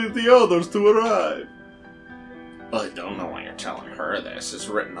wait for the others to arrive. I don't know why you're telling her this. It's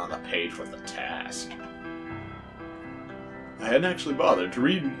written on the page with the task. I hadn't actually bothered to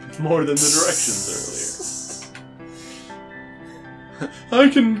read more than the directions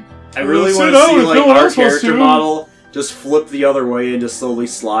earlier. I really want to see like our character model just flip the other way and just slowly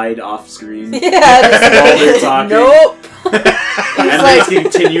slide off screen. Yeah, While they're talking. Nope. And like, they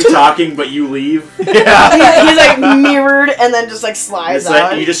continue talking, but you leave. Yeah. he's like mirrored and then just like slides It's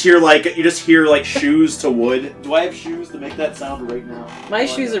out. like you just hear like shoes to wood. Do I have shoes to make that sound right now? My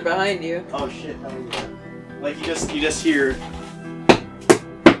shoes are behind you. Oh shit! No, like you just hear.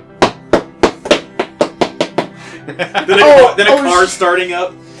 then a car starting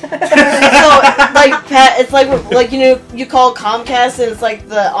up. So like Pat, it's like you call Comcast and it's like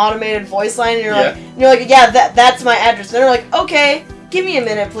the automated voice line and you're like that's my address. And they're like, okay, give me a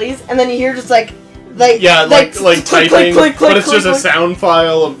minute please. And then you hear just like typing, but it's just a sound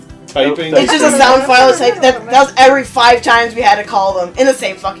file of typing. It's just a sound file of typing. That was every 5 times we had to call them in the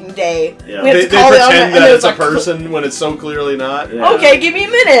same fucking day. Yeah. We had They to call them pretend and that it it's was a person when it's so clearly not. Yeah. Okay, give me a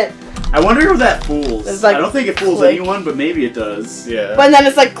minute. I wonder who that fools. It's like, I don't think it fools click. anyone, but maybe it does. Yeah. But then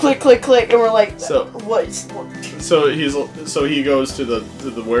it's like click, click, click, and we're like, So- what? So he goes to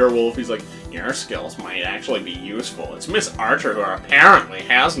the werewolf. He's like, your skills might actually be useful. It's Miss Archer who apparently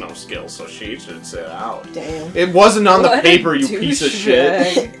has no skills, so she should sit out. Damn. It wasn't on the What a paper, you piece of shit.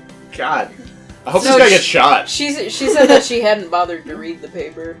 douchebag. God. I hope No, this guy gets shot. She said that she hadn't bothered to read the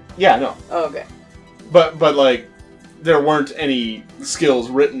paper. Yeah, no. Oh, okay. But like, there weren't any skills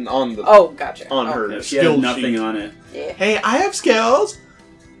written on the Oh, gotcha. on Oh. her Yeah, she skill had nothing sheet. on it. Yeah. Hey, I have skills.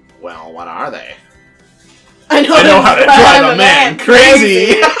 Well, what are they? I I know how to drive a man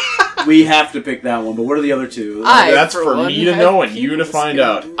crazy. We have to pick that one, but what are the other two? That's for one, me to have know and you to people find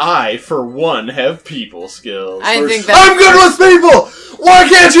skills. out. I, for one, have people skills. I think that's I'm good with people! Why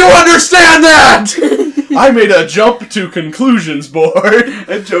can't you understand that? I made a jump to conclusions board.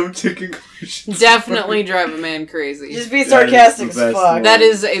 A jump to conclusions. definitely drive a man crazy. Just be sarcastic That is the as best fuck. one. That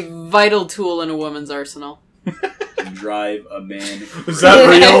is a vital tool in a woman's arsenal. Drive a man. Is that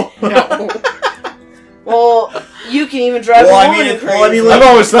real? No. Well, you can even drive Well, a I woman mean, crazy. well, I mean, I've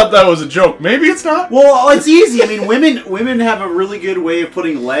always thought that was a joke. Maybe it's not. Well, it's easy. I mean, women have a really good way of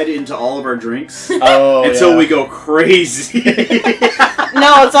putting lead into all of our drinks Oh, until yeah. we go crazy.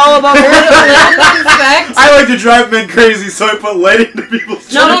 No, it's all about Fun fact. I like to drive men crazy, so I put lead into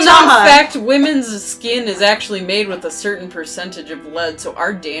people's No, drinks. no, Fun fact, women's skin is actually made with a certain percentage of lead, so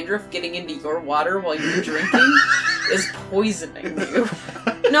our dandruff getting into your water while you're drinking is poisoning you.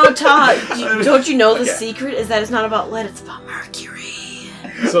 No, Todd, don't you know the Okay. secret is that it's not about lead, it's about mercury.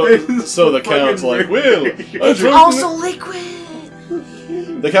 So the count's like, well, It's also liquid.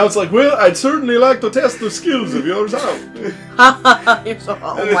 the count's like, well, I'd certainly like to test the skills of yours out. You're so,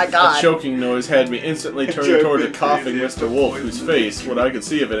 oh my A god. choking noise had me instantly turn toward the coughing Mr. Wolf, whose face, what I could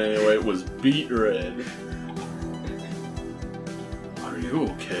see of it anyway, was beet red. Are you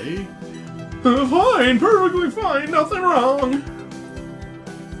okay? Fine, perfectly fine, nothing wrong.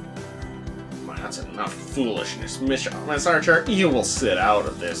 Well, that's enough foolishness, Miss Archer. You will sit out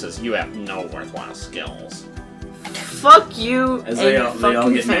of this as you have no worthwhile skills. Fuck you As and they your all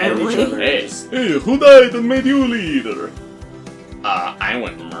fucking get mad at each family. other. Hey, who died and made you leader? I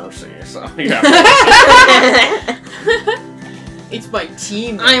went Mercy, so yeah. It's my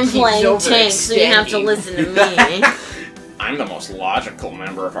team. that I'm keeps playing tank, so you have to overextending. listen to me. I'm the most logical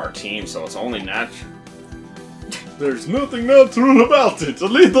member of our team, so it's only natural. There's nothing natural about it. A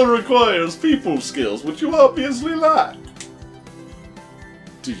leader requires people skills, which you obviously lack.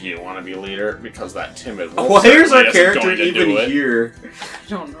 Do you want to be leader? Because that timid wolf Why is our certainly isn't character going to even do it. here? I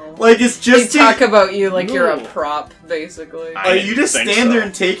don't know. Like, it's They just talk about you like you're a No. prop, basically. I you just think stand so. there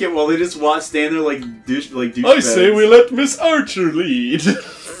and take it while they just stand there like douchebags. I say we let Miss Archer lead.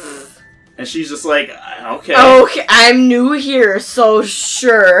 And she's just like, okay. Okay, I'm new here, so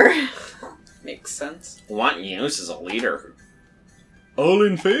sure. Makes sense. What use is a leader? All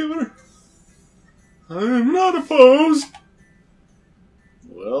in favor? I'm not opposed.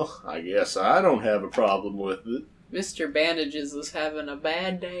 Well, I guess I don't have a problem with it. Mr. Bandages is having a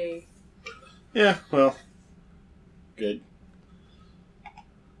bad day. Yeah, well, good.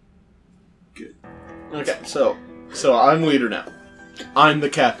 Good. Okay, so I'm leader now. I'm the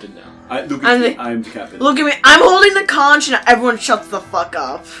captain now. I'm the captain. Look at me, I'm holding the conch and everyone shuts the fuck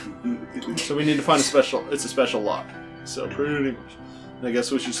up. So we need to find a special lock. So pretty much. I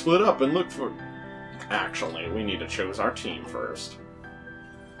guess we should split up and look for... Actually, we need to choose our team first.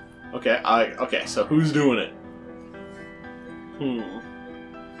 Okay, okay, so who's doing it?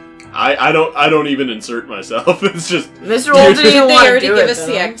 I don't even insert myself. It's just... Mr. Old didn't Did even they want to already do give it, us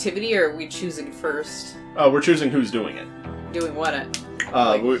the though. activity, or are we choosing first? we're choosing who's doing it. Doing what?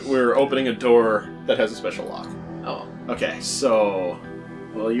 We're opening a door that has a special lock. Oh. Okay, so...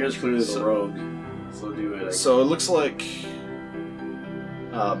 Well, you guys clearly the rogue, so do it. So it looks like...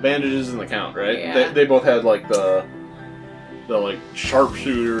 Bandages and the Count, right? Yeah. They both had, like, the the like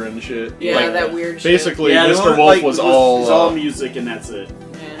sharpshooter and shit. Yeah, like, that weird shit. basically, Yeah, Mr. Wolf was it's all all music and that's it.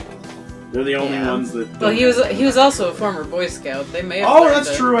 Yeah. They're the only Yeah. ones that. Well, he was also a former Boy Scout. They may have. Oh, learned that's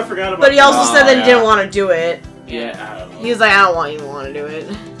it. true. I forgot about. But he also that. said that he yeah. didn't want to do it. Yeah, I don't know. He was like, I don't want you to want to do it.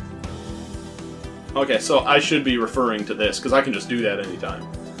 Okay, so I should be referring to this because I can just do that anytime.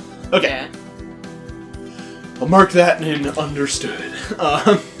 Okay, Yeah. I'll mark that in understood.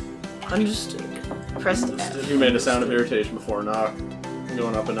 Understood. Press F. You made a sound of irritation before going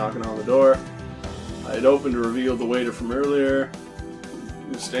up and knocking on the door. I had opened to reveal the waiter from earlier.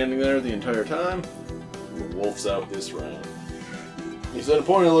 He was standing there the entire time. The wolf's out this round. He said,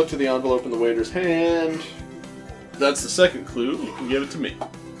 pointing a look to the envelope in the waiter's hand. That's the second clue. You can give it to me.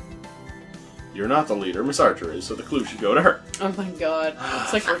 You're not the leader. Miss Archer is, so the clue should go to her. Oh my god.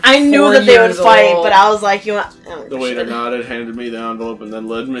 It's like we're I knew 4 that they would years fight, old. but I was like, you know what? The waiter nodded, handed me the envelope, and then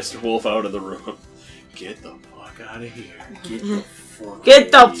led Mr. Wolf out of the room. Get the fuck out of here. Get the fuck.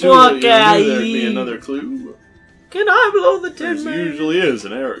 Get the You knew fuck that out of there'd be here. another clue. Can I blow the There tin man? usually is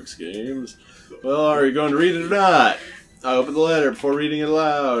in Eric's games. Well, are you going to read it or not? I opened the letter before reading it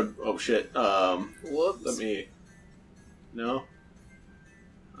aloud. Oh shit. Whoops. Let me. No.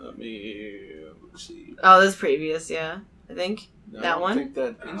 Let me. Let's see. Oh, this is previous, yeah. I think. No, That one? I think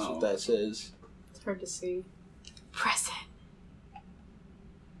that is what that says. It's hard to see. Present.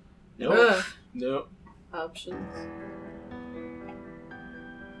 Nope. Ugh. Nope. Options.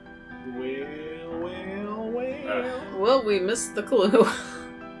 Well. Well, we missed the clue.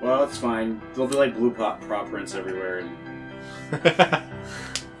 Well, it's fine. There'll be like blue prop prints everywhere. And...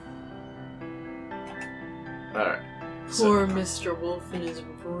 Alright. Poor Mr. Wolf and his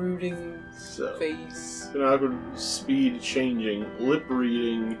brooding So. face. An awkward speed changing, lip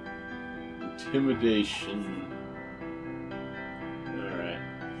reading, intimidation. Alright.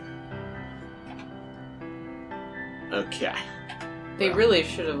 Okay. They really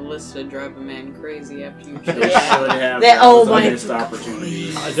should have listed Drive a Man Crazy after you They chose should have. They- That oh was the my missed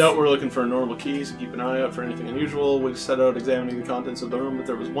opportunity. I doubt we're looking for normal keys, so keep an eye out for anything unusual. We set out examining the contents of the room, but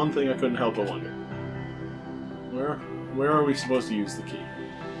there was one thing I couldn't help but wonder. Where are we supposed to use the key?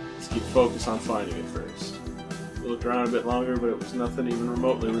 Let's keep focus on finding it first. We looked around a bit longer, but it was nothing even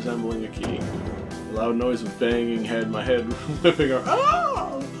remotely resembling a key. A loud noise of banging had my head whipping around.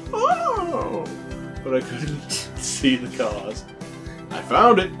 Oh! Oh! But I couldn't see the cause. I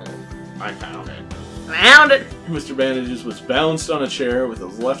found it! I found it. Found it! Mr. Bandages was balanced on a chair with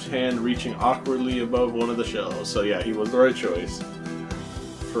his left hand reaching awkwardly above one of the shelves. So yeah, he was the right choice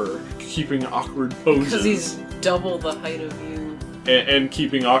for keeping awkward poses. Because he's double the height of you. And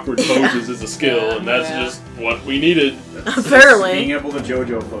keeping awkward poses is a skill, and that's Yeah. just what we needed. Apparently. Being able to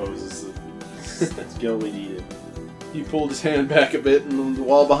JoJo pose is the skill we needed. He pulled his hand back a bit, and the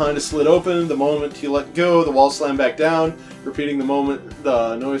wall behind us slid open. The moment he let go, the wall slammed back down, repeating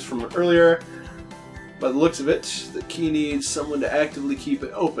the noise from earlier. By the looks of it, the key needs someone to actively keep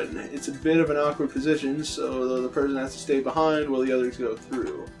it open. It's a bit of an awkward position, so the person has to stay behind while the others go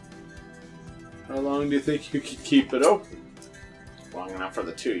through. How long do you think you could keep it open? Long enough for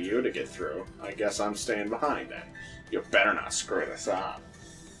the two of you to get through. I guess I'm staying behind then. You better not screw this up.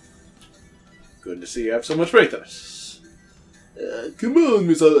 Good to see you have so much faith in us. Come on,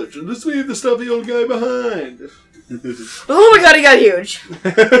 Miss Archer, let's leave the stuffy old guy behind. Oh my god, he got huge.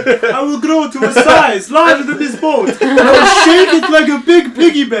 I will grow to a size larger than this boat. I will shake it like a big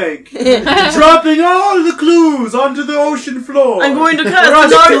piggy bank, dropping all the clues onto the ocean floor. I'm going to for cast us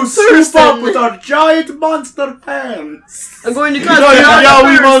an to art swoop up with person. our giant monster hands. I'm going to cast Giant an art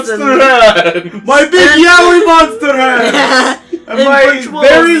yowie person. monster head! My big yowie monster hands. And In my virtual-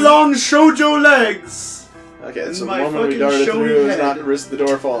 very long shoujo legs. Okay, so the My moment we fucking darted showy through is head. not to risk the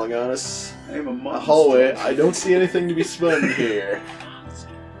door falling on us. I am a A monster. hallway, I don't see anything to be spun here.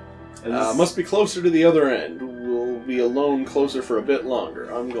 Must be closer to the other end. We'll be alone closer for a bit longer.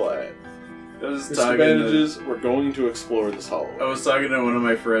 I'm glad. Mr. Bandages, we're going to explore this hallway. I was talking to one of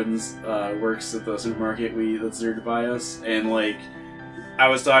my friends, works at the supermarket that's there to buy us, and like, I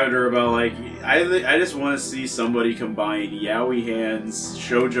was talking to her about like, I just want to see somebody combine yaoi hands,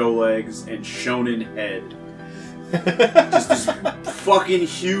 shoujo legs, and shonen head. Just this fucking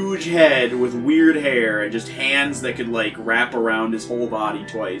huge head with weird hair and just hands that could like wrap around his whole body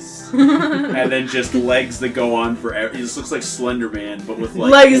twice, and then just legs that go on forever. He just looks like Slender Man, but with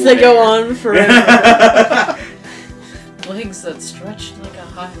like Legs cool that go hair. on forever. Legs that stretch like a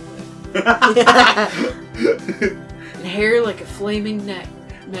highway. And hair like a flaming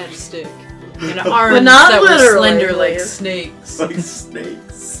matchstick. And arms not that were literally, slender like please. snakes. Like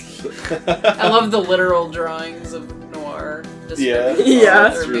snakes. I love the literal drawings of Noir. Yeah. Yeah.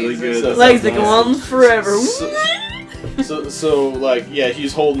 That's really good. That's Legs that go on forever. So, So like, yeah,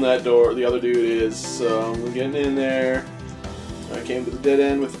 he's holding that door. The other dude is. So I'm getting in there. I came to the dead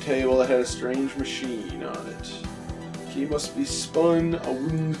end with a table that had a strange machine on it. Key must be spun. A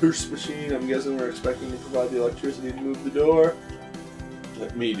wooden burst machine. I'm guessing we're expecting to provide the electricity to move the door.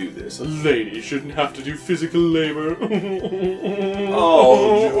 Let me do this. A lady shouldn't have to do physical labor.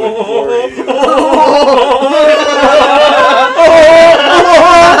 Oh,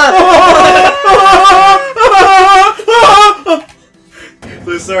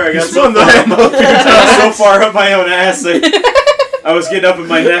 sorry, I got so far up my own ass. I was getting up in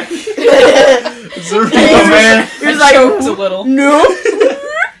my neck. Oh man, you're like choked a little. No.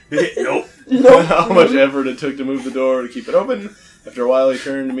 Nope. How much effort it took to move the door to keep it open. After a while, he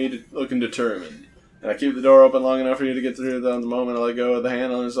turned to me looking determined. And I keep the door open long enough for you to get through it. The moment I let go of the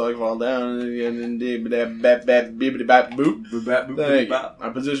handle, so I fall down. I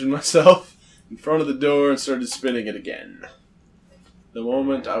positioned myself in front of the door and started spinning it again. The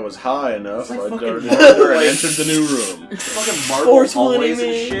moment I was high enough, I darted over and entered the new room. Fucking marble hallways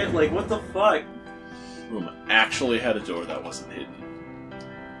and shit. Like, what the fuck? The room actually had a door that wasn't hidden.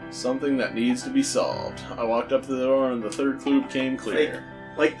 Something that needs to be solved. I walked up to the door and the third clue became clear.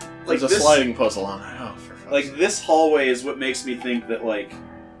 Like there's a sliding puzzle on it. Oh, for fuck's sake. This hallway is what makes me think that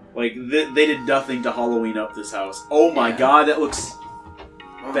they did nothing to Halloween up this house. Oh my god, that looks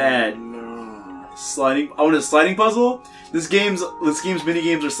bad. No. Sliding. Oh, and a sliding puzzle. This game's mini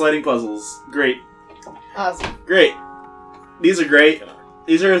games are sliding puzzles. Great. Awesome. Great. These are great.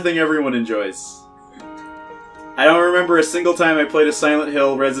 These are a thing everyone enjoys. I don't remember a single time I played a Silent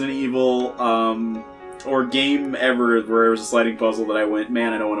Hill, Resident Evil, or game ever where it was a sliding puzzle that I went,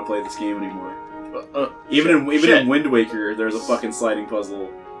 man, I don't want to play this game anymore. Even in Wind Waker, there's a fucking sliding puzzle.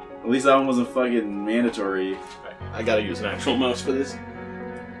 At least that one wasn't fucking mandatory. I gotta use an actual mouse for this.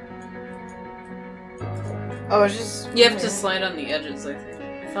 Oh, it's just... You have to slide on the edges, I think.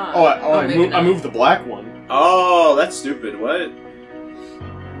 I thought. I moved the black one. Oh, that's stupid. What?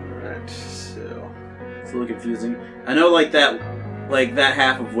 Alright, so... It's a little confusing. I know, like that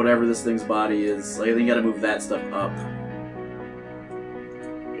half of whatever this thing's body is, I think you gotta move that stuff up.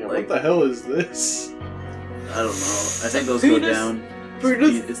 Yeah, what the hell is this? I don't know. I think those go down.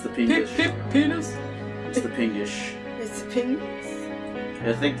 It's the pingish. Penis? It's the pingish. It's the pin.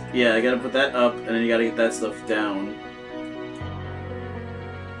 I think, yeah, I gotta put that up, and then you gotta get that stuff down.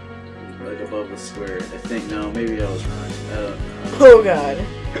 Like above the square. I think, no, maybe I was wrong. Oh god.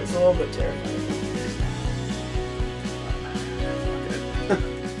 It's a little bit terrifying.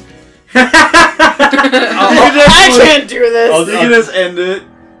 I can't do this! You can just end it.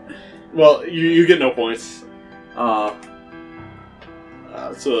 Well, you get no points. So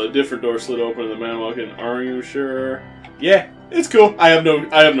a different door slid open and the man walked in. Are you sure? Yeah, it's cool. I have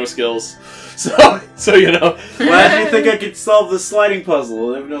no skills. So you know. Why did you think I could solve the sliding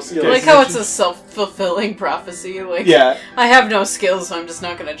puzzle? I have no skills. I like how it's a self-fulfilling prophecy. Like, yeah. I have no skills, so I'm just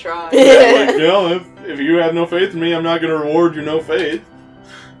not gonna try. Yeah, like, you know, if you have no faith in me, I'm not gonna reward your no faith.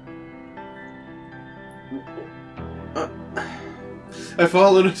 I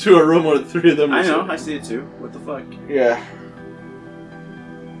followed into a room where the three of them were I know, sitting. I see it too. What the fuck? Yeah.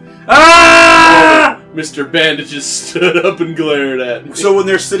 Ah! Mr. Bandages stood up and glared at me. So when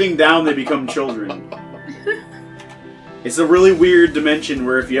they're sitting down, they become children. It's a really weird dimension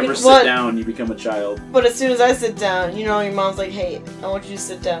where if you ever sit down, you become a child. But as soon as I sit down, you know, your mom's like, hey, I want you to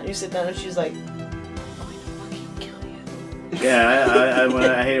sit down. You sit down, and she's like, yeah,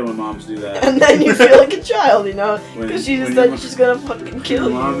 I hate it when moms do that. and then you feel like a child, you know? Because she just said she's gonna fucking kill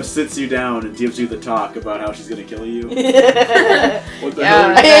you. Mom sits you down and gives you the talk about how she's gonna kill you. What the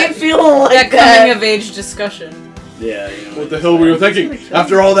hell? I ain't feeling like that coming of age discussion. Yeah, you know. What the hell were you thinking?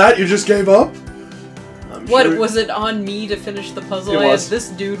 After all that, you just gave up? What, was it on me to finish the puzzle? I had this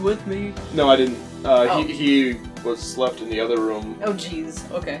dude with me. No, I didn't. He was left in the other room. Oh, jeez.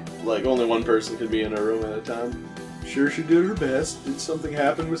 Okay. Like, only one person could be in a room at a time. Sure, she did her best. Did something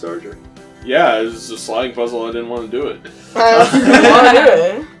happen, Miss Archer? Yeah, it was a sliding puzzle. I didn't want to do it. I didn't want to do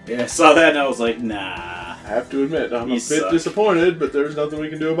it. Yeah, I saw that and I was like, nah. I have to admit, I'm a bit suck. disappointed, but there's nothing we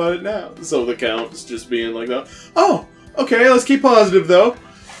can do about it now. So the count's just being like, oh, okay, let's keep positive, though.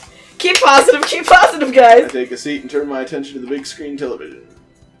 Keep positive, I guys. take a seat and turn my attention to the big screen television.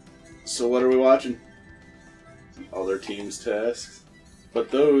 So what are we watching? Other teams' tasks. But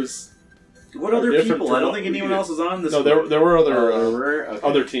those... What other people? I don't think anyone else is on this. No, there were other okay.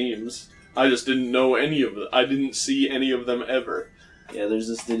 other teams. I just didn't know any of them. I didn't see any of them ever. Yeah, they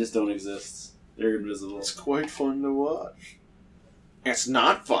just don't exist. They're invisible. It's quite fun to watch. It's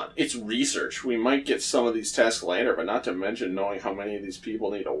not fun. It's research. We might get some of these tests later, but not to mention knowing how many of these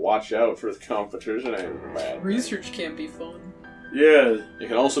people need to watch out for the competition ain't bad. Research can't be fun. Yeah. It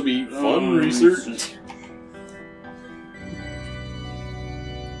can also be fun research.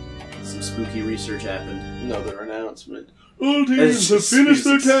 Some spooky research happened. Another announcement. All teams have finished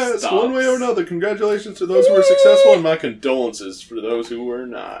their task, one way or another. Congratulations to those who were successful, and my condolences for those who were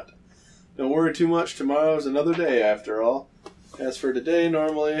not. Don't worry too much. Tomorrow is another day, after all. As for today,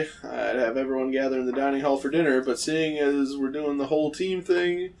 normally I'd have everyone gather in the dining hall for dinner, but seeing as we're doing the whole team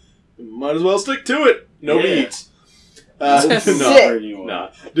thing, might as well stick to it. Nobody eats. No.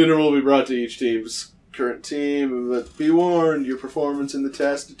 Dinner will be brought to each team's current team, but be warned, your performance in the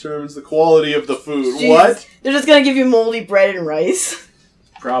test determines the quality of the food. Jeez. What? They're just gonna give you moldy bread and rice.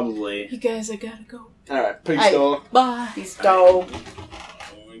 Probably. You guys, I gotta go. Alright, peace, dog. Bye. Peace, dog.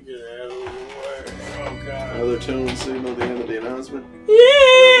 Oh, God. Another tone signal at the end of the announcement.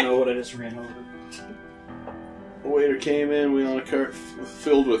 I don't know what I just ran over. A waiter came in, we on a cart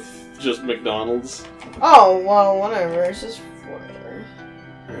filled with just McDonald's. Oh, well, whatever. It's just whatever.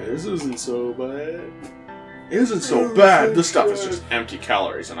 This isn't so bad. It isn't so bad. This stuff is just empty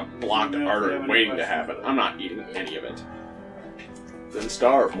calories and a blocked artery waiting to happen. I'm not eating any of it. Then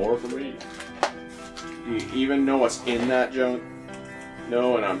starve. More for me. Do you even know what's in that junk?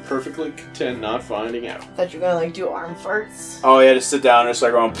 No, and I'm perfectly content not finding out. Thought you were gonna like do arm farts. Oh, yeah, just sit down and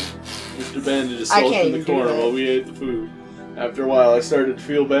start going. Mr. Bandit just sulked in the corner while we ate the food. After a while, I started to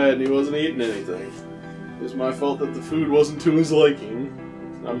feel bad and he wasn't eating anything. It was my fault that the food wasn't to his liking,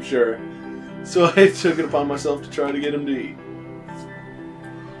 I'm sure. So I took it upon myself to try to get him to eat.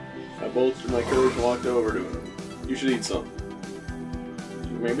 I bolstered my courage and walked over to him. You should eat something.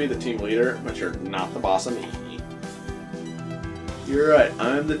 You may be the team leader, but you're not the boss of me. You're right,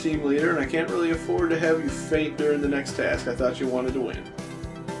 I'm the team leader, and I can't really afford to have you faint during the next task. I thought you wanted to win.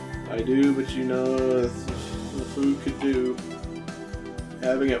 I do, but you know, the food could do.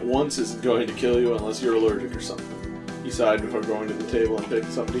 Having it once isn't going to kill you unless you're allergic or something. He sighed before going to the table and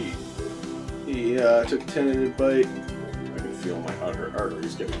picking something to eat. He took a tentative bite. I can feel my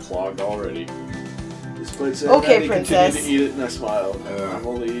arteries getting clogged already. Despite saying okay, that, he princess. continued to eat it, and I smiled. I'm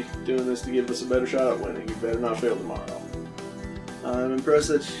only doing this to give us a better shot at winning. You better not fail tomorrow. I'm impressed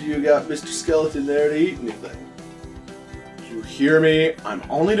that you got Mr. Skeleton there to eat anything. Did you hear me? I'm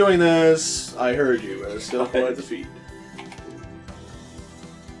only doing this. I heard you, but I was still quite the feat.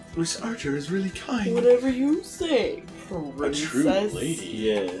 Miss Archer is really kind. Whatever you say, A true lady.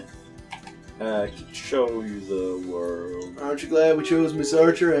 Yeah. I can show you the world. Aren't you glad we chose Miss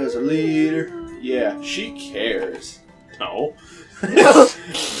Archer as our leader? Yeah, she cares. No.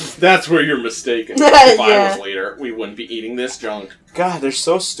 That's where you're mistaken. If I was leader, we wouldn't be eating this junk. God, they're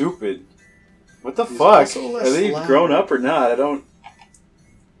so stupid. What the fuck? Are they grown up or not? I don't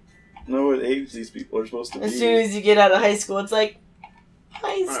know what age these people are supposed to be. As soon as you get out of high school, it's like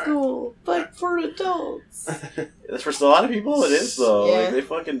high school, but for adults. For a lot of people, it is though. Yeah. Like they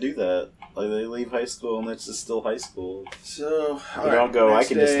fucking do that. Like they leave high school and it's just still high school. So they don't go. I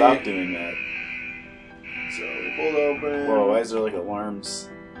can just stop doing that. So we pulled open. Whoa! Why is there like alarms?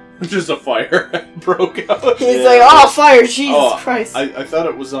 Just a fire broke out. He's like, oh, fire! Jesus Christ! I thought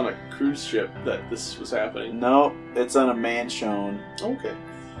it was on a cruise ship that this was happening. No, it's on a mansion. Okay.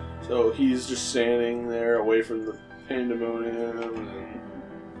 So he's just standing there away from the pandemonium.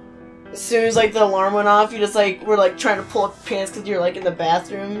 As soon as like the alarm went off, you just like were like trying to pull up your pants because you're like in the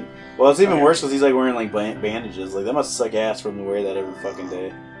bathroom. Well, it's even worse because he's like wearing like bandages. Like that must suck ass for him to wear that every fucking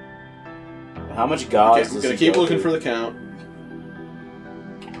day. How much gauze does I'm gonna he keep go looking through? for the count.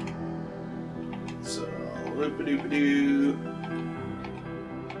 So, loop-a-doop-a-doo.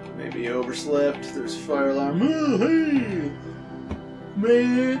 Maybe overslept. There's a fire alarm. Oh, hey!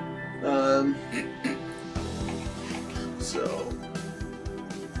 Man! So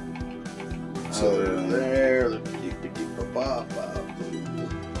they're there.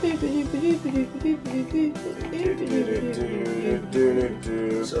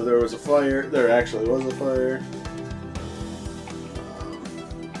 So there was a fire. There actually was a fire.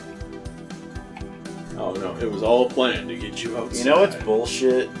 Oh no, it was all planned to get you outside. You know what's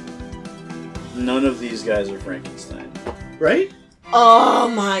bullshit? None of these guys are Frankenstein. Right? Oh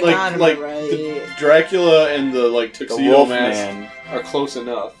my god, like right. the Dracula and the like tuxedo mask are close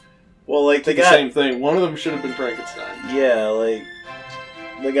enough. Well, like they the got same thing. One of them should have been Frankenstein. Yeah, like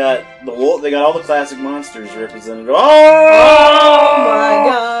they got the wolf. They got all the classic monsters represented. Oh my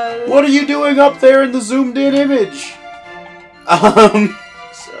god! What are you doing up there in the zoomed-in image?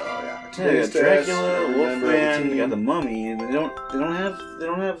 So yeah, they got Dracula, Wolfman. They got the Mummy, and they don't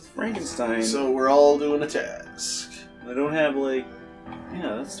have Frankenstein. So we're all doing a task. They don't have like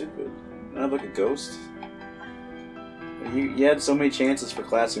Yeah, that's stupid. Not like a ghost. You had so many chances for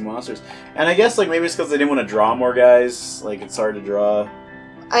classic monsters, and I guess like maybe it's because they didn't want to draw more guys. Like it's hard to draw.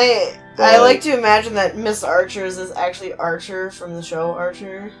 I like to imagine that Miss Archers is actually Archer from the show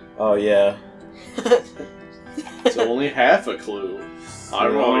Archer. Oh yeah. It's only half a clue. I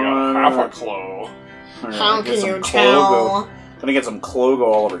only got half a clue. How can you tell? Gonna get some Clogo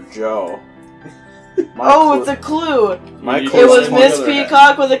all over Joe. Oh, it's a clue. It was Miss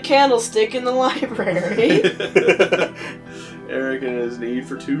Peacock with a candlestick in the library. Eric and his need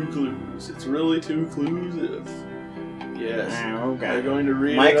for 2 clues. It's really 2 clues if... Yes. Okay. They're going to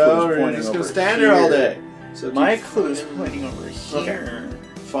read My it out, or you're just going to stand there all day. So my clue is pointing over here.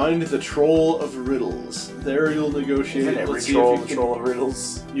 Find the troll of riddles. There you'll negotiate. Isn't every Let's see troll if you troll of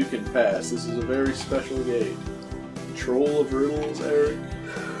riddles? You can pass. This is a very special game. Troll of riddles, Eric?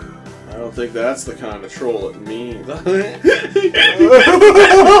 I don't think that's the kind of troll it means. It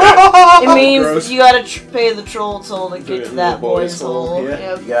means you gotta pay the troll toll to get to that boy's hole. Yeah.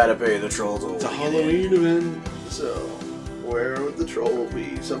 Yep. You gotta pay the troll toll. It's a Halloween event, so where would the troll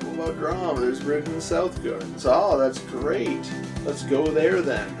be? Something about drama. There's Bridge in the South Gardens. Oh, that's great. Let's go there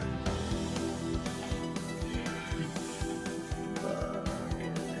then.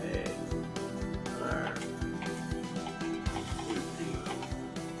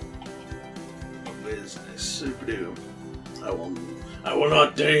 Super-do. I will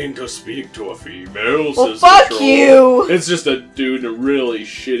not deign to speak to a female. Well, says fuck the troll. you! It's just a dude in a really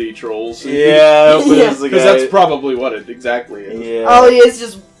shitty troll suit. Yeah, Yeah. Because that's probably what it exactly is. Yeah. All he is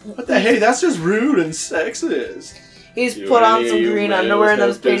just... What the hey, that's just rude and sexist. He's You put on any some of you green males underwear and then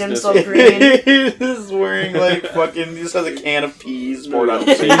have just painted business? himself green. He's wearing like fucking. He just has a can of peas poured out.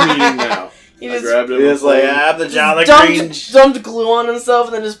 Team meeting now. He I just grabbed him. He's like, I'm the Jolly Green. dumped glue on himself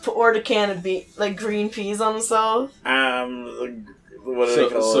and then just poured a can of green peas on himself. What do they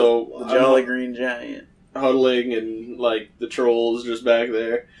call it? The Jolly Green Giant. Huddling and like the troll's just back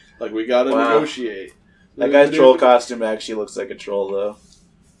there. Like we gotta negotiate. That guy's troll costume actually looks like a troll though.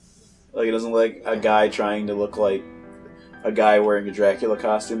 Like it doesn't look like a guy trying to look like a guy wearing a Dracula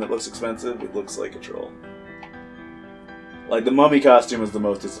costume that looks expensive. It looks like a troll. Like the mummy costume is the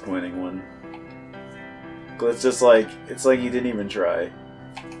most disappointing one. It's just like you didn't even try.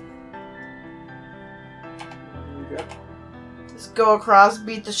 Just go across,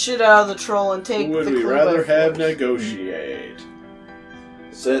 beat the shit out of the troll, and take Would the we clue rather by have force. negotiate?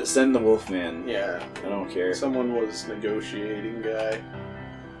 Send the Wolfman. Yeah. I don't care. Someone was negotiating guy.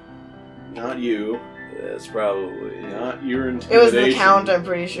 Not you. That's probably Not your It intimidation. was the Count, I'm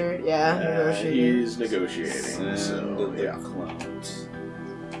pretty sure. Yeah, negotiating. He's negotiating. So, the yeah. clowns.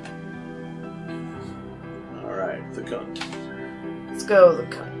 Alright, the cunt. Let's go, the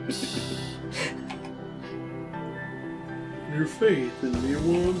Count. Your faith in me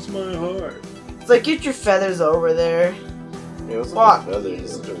warms my heart. It's like, get your feathers over there. Yeah, what's Fuck. with the feathers?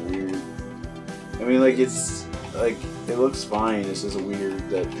 It's such a weird. I mean, like it's like it looks fine. It's just weird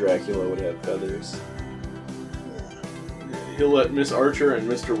that Dracula would have feathers. He'll let Miss Archer and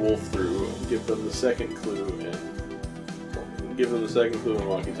Mr. Wolf through and give them the second clue and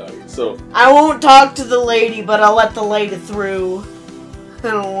walkie-talkie. So I won't talk to the lady, but I'll let the lady through.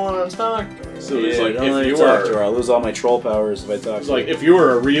 I don't want to talk to her. So it's like, don't if let me you talk were- to her, I'll lose all my troll powers if I talk it's to like her. if you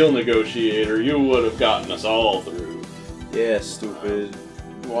were a real negotiator, you would have gotten us all through. Yeah, stupid.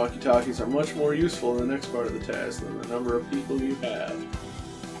 Walkie-talkies are much more useful in the next part of the task than the number of people you have.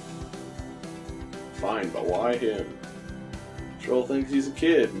 Fine, but why him? Troll thinks he's a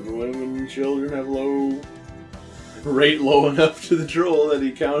kid, and women and children have rate low enough to the troll that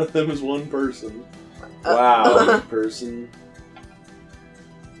he counted them as one person. Wow. One person.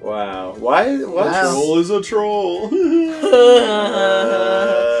 Wow. Why? What? Wow. Troll is a troll. At least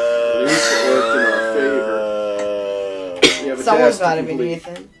it worked in our favor. We have a Someone's task to gotta be complete.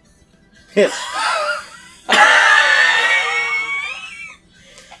 Nathan.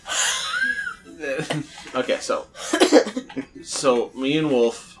 Okay, so me and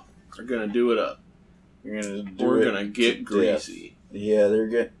Wolf are gonna do it up. We're gonna get greasy. Yeah, they're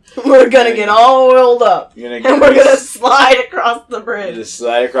good. We're gonna get all oiled up. You're And we're gonna slide across the bridge. just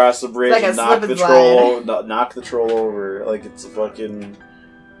slide across the bridge Like a and knock slip the and troll, knock the troll over like it's a fucking.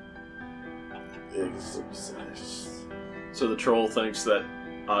 So the troll thinks that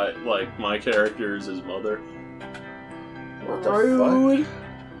my character is his mother. What the Rude.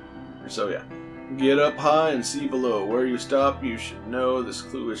 So yeah. Get up high and see below. Where you stop, you should know this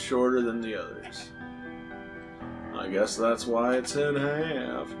clue is shorter than the others. I guess that's why it's in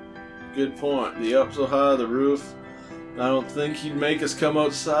half. Good point. The up so high, the roof. I don't think he'd make us come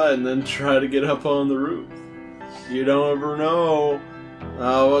outside and then try to get up on the roof. You don't ever know.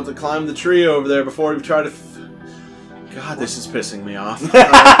 We'll have to climb the tree over there before we try to... God, this is pissing me off.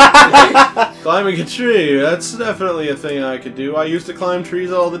 Climbing a tree, that's definitely a thing I could do. I used to climb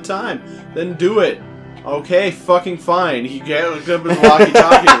trees all the time. Then do it. Okay, fucking fine. He looked up his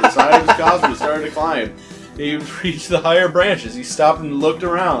walkie-talkie to the side of his costume and started to climb. He reached the higher branches. He stopped and looked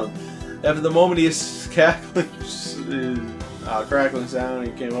around. After the moment he is crackling sound,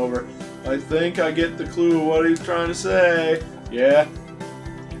 he came over. I think I get the clue of what he's trying to say. Yeah.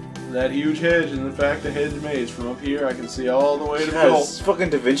 That huge hedge is in fact a hedge maze. From up here I can see all the way to God, goal. this is fucking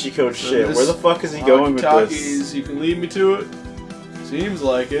Da Vinci Code shit. Where the fuck is he going with this? You can lead me to it? Seems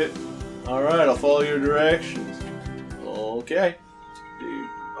like it. Alright, I'll follow your directions. Okay. Dude.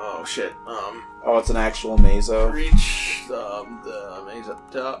 Oh shit. Oh, it's an actual mazo. Reach the maze up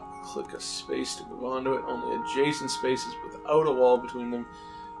top. Click a space to move onto it. Only adjacent spaces without a wall between them.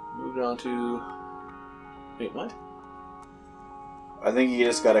 Moved on to... Wait, what? I think you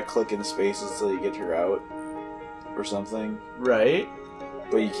just gotta click in spaces until you get your route. Or something. Right.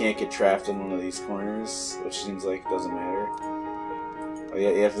 But you can't get trapped in one of these corners, which seems like it doesn't matter. Oh,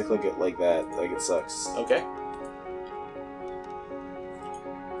 yeah, you have to click it like that, like it sucks. Okay.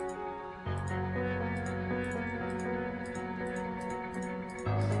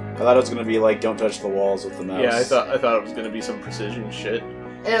 I thought it was gonna be like, don't touch the walls with the mouse. Yeah, I thought it was gonna be some precision shit.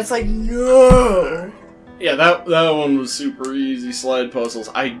 And it's like, no! Yeah, that one was super easy. Slide puzzles.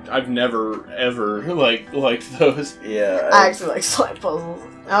 I've never ever liked those. Yeah. I actually like slide puzzles.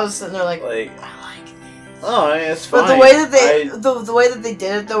 I was sitting there like I like these. Oh, yeah, it's fine. But the way that they the way that they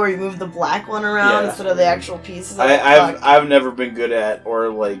did it though, where you move the black one around instead of the actual pieces. I've never been good at or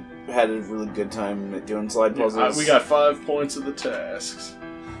like had a really good time at doing slide puzzles. We got 5 points of the tasks.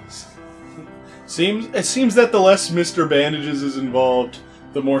 It seems that the less Mr. Bandages is involved,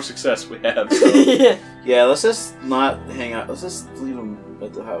 the more success we have. So. Yeah, let's just not hang out. Let's just leave him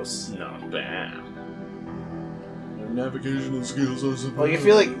at the house. Not bad. Navigational skills are supposed. Like, I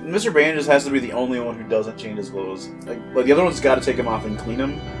feel like Mr. Bandages has to be the only one who doesn't change his clothes. Like the other one's got to take him off and clean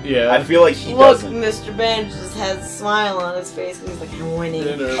him. Yeah. I feel like he Look, doesn't. Mr. Bandages has a smile on his face, and he's like, I'm winning.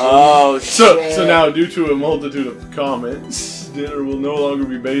 Oh, shit. So now, due to a multitude of comments, dinner will no longer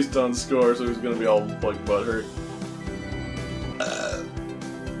be based on score, so he's gonna be all like butthurt.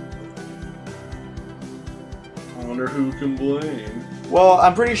 I wonder who can blame. Well,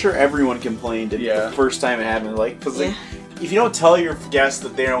 I'm pretty sure everyone complained the first time it happened. Like, cause like, if you don't tell your guests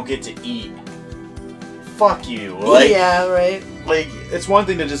that they don't get to eat, fuck you. Like, yeah, right. Like, it's one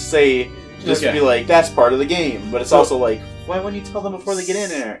thing to just say, be like, that's part of the game, but it's also like, why wouldn't you tell them before they get in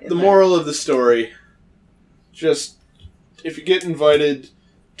there? The moral of the story: just if you get invited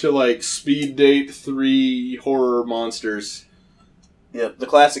to like speed date 3 horror monsters, the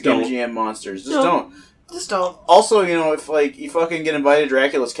classic don't. MGM monsters, just don't. Just don't. Also, you know, if, like, you fucking get invited to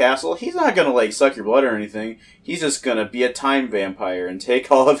Dracula's castle, he's not gonna, like, suck your blood or anything. He's just gonna be a time vampire and take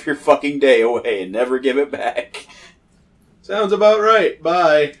all of your fucking day away and never give it back. Sounds about right.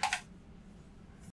 Bye.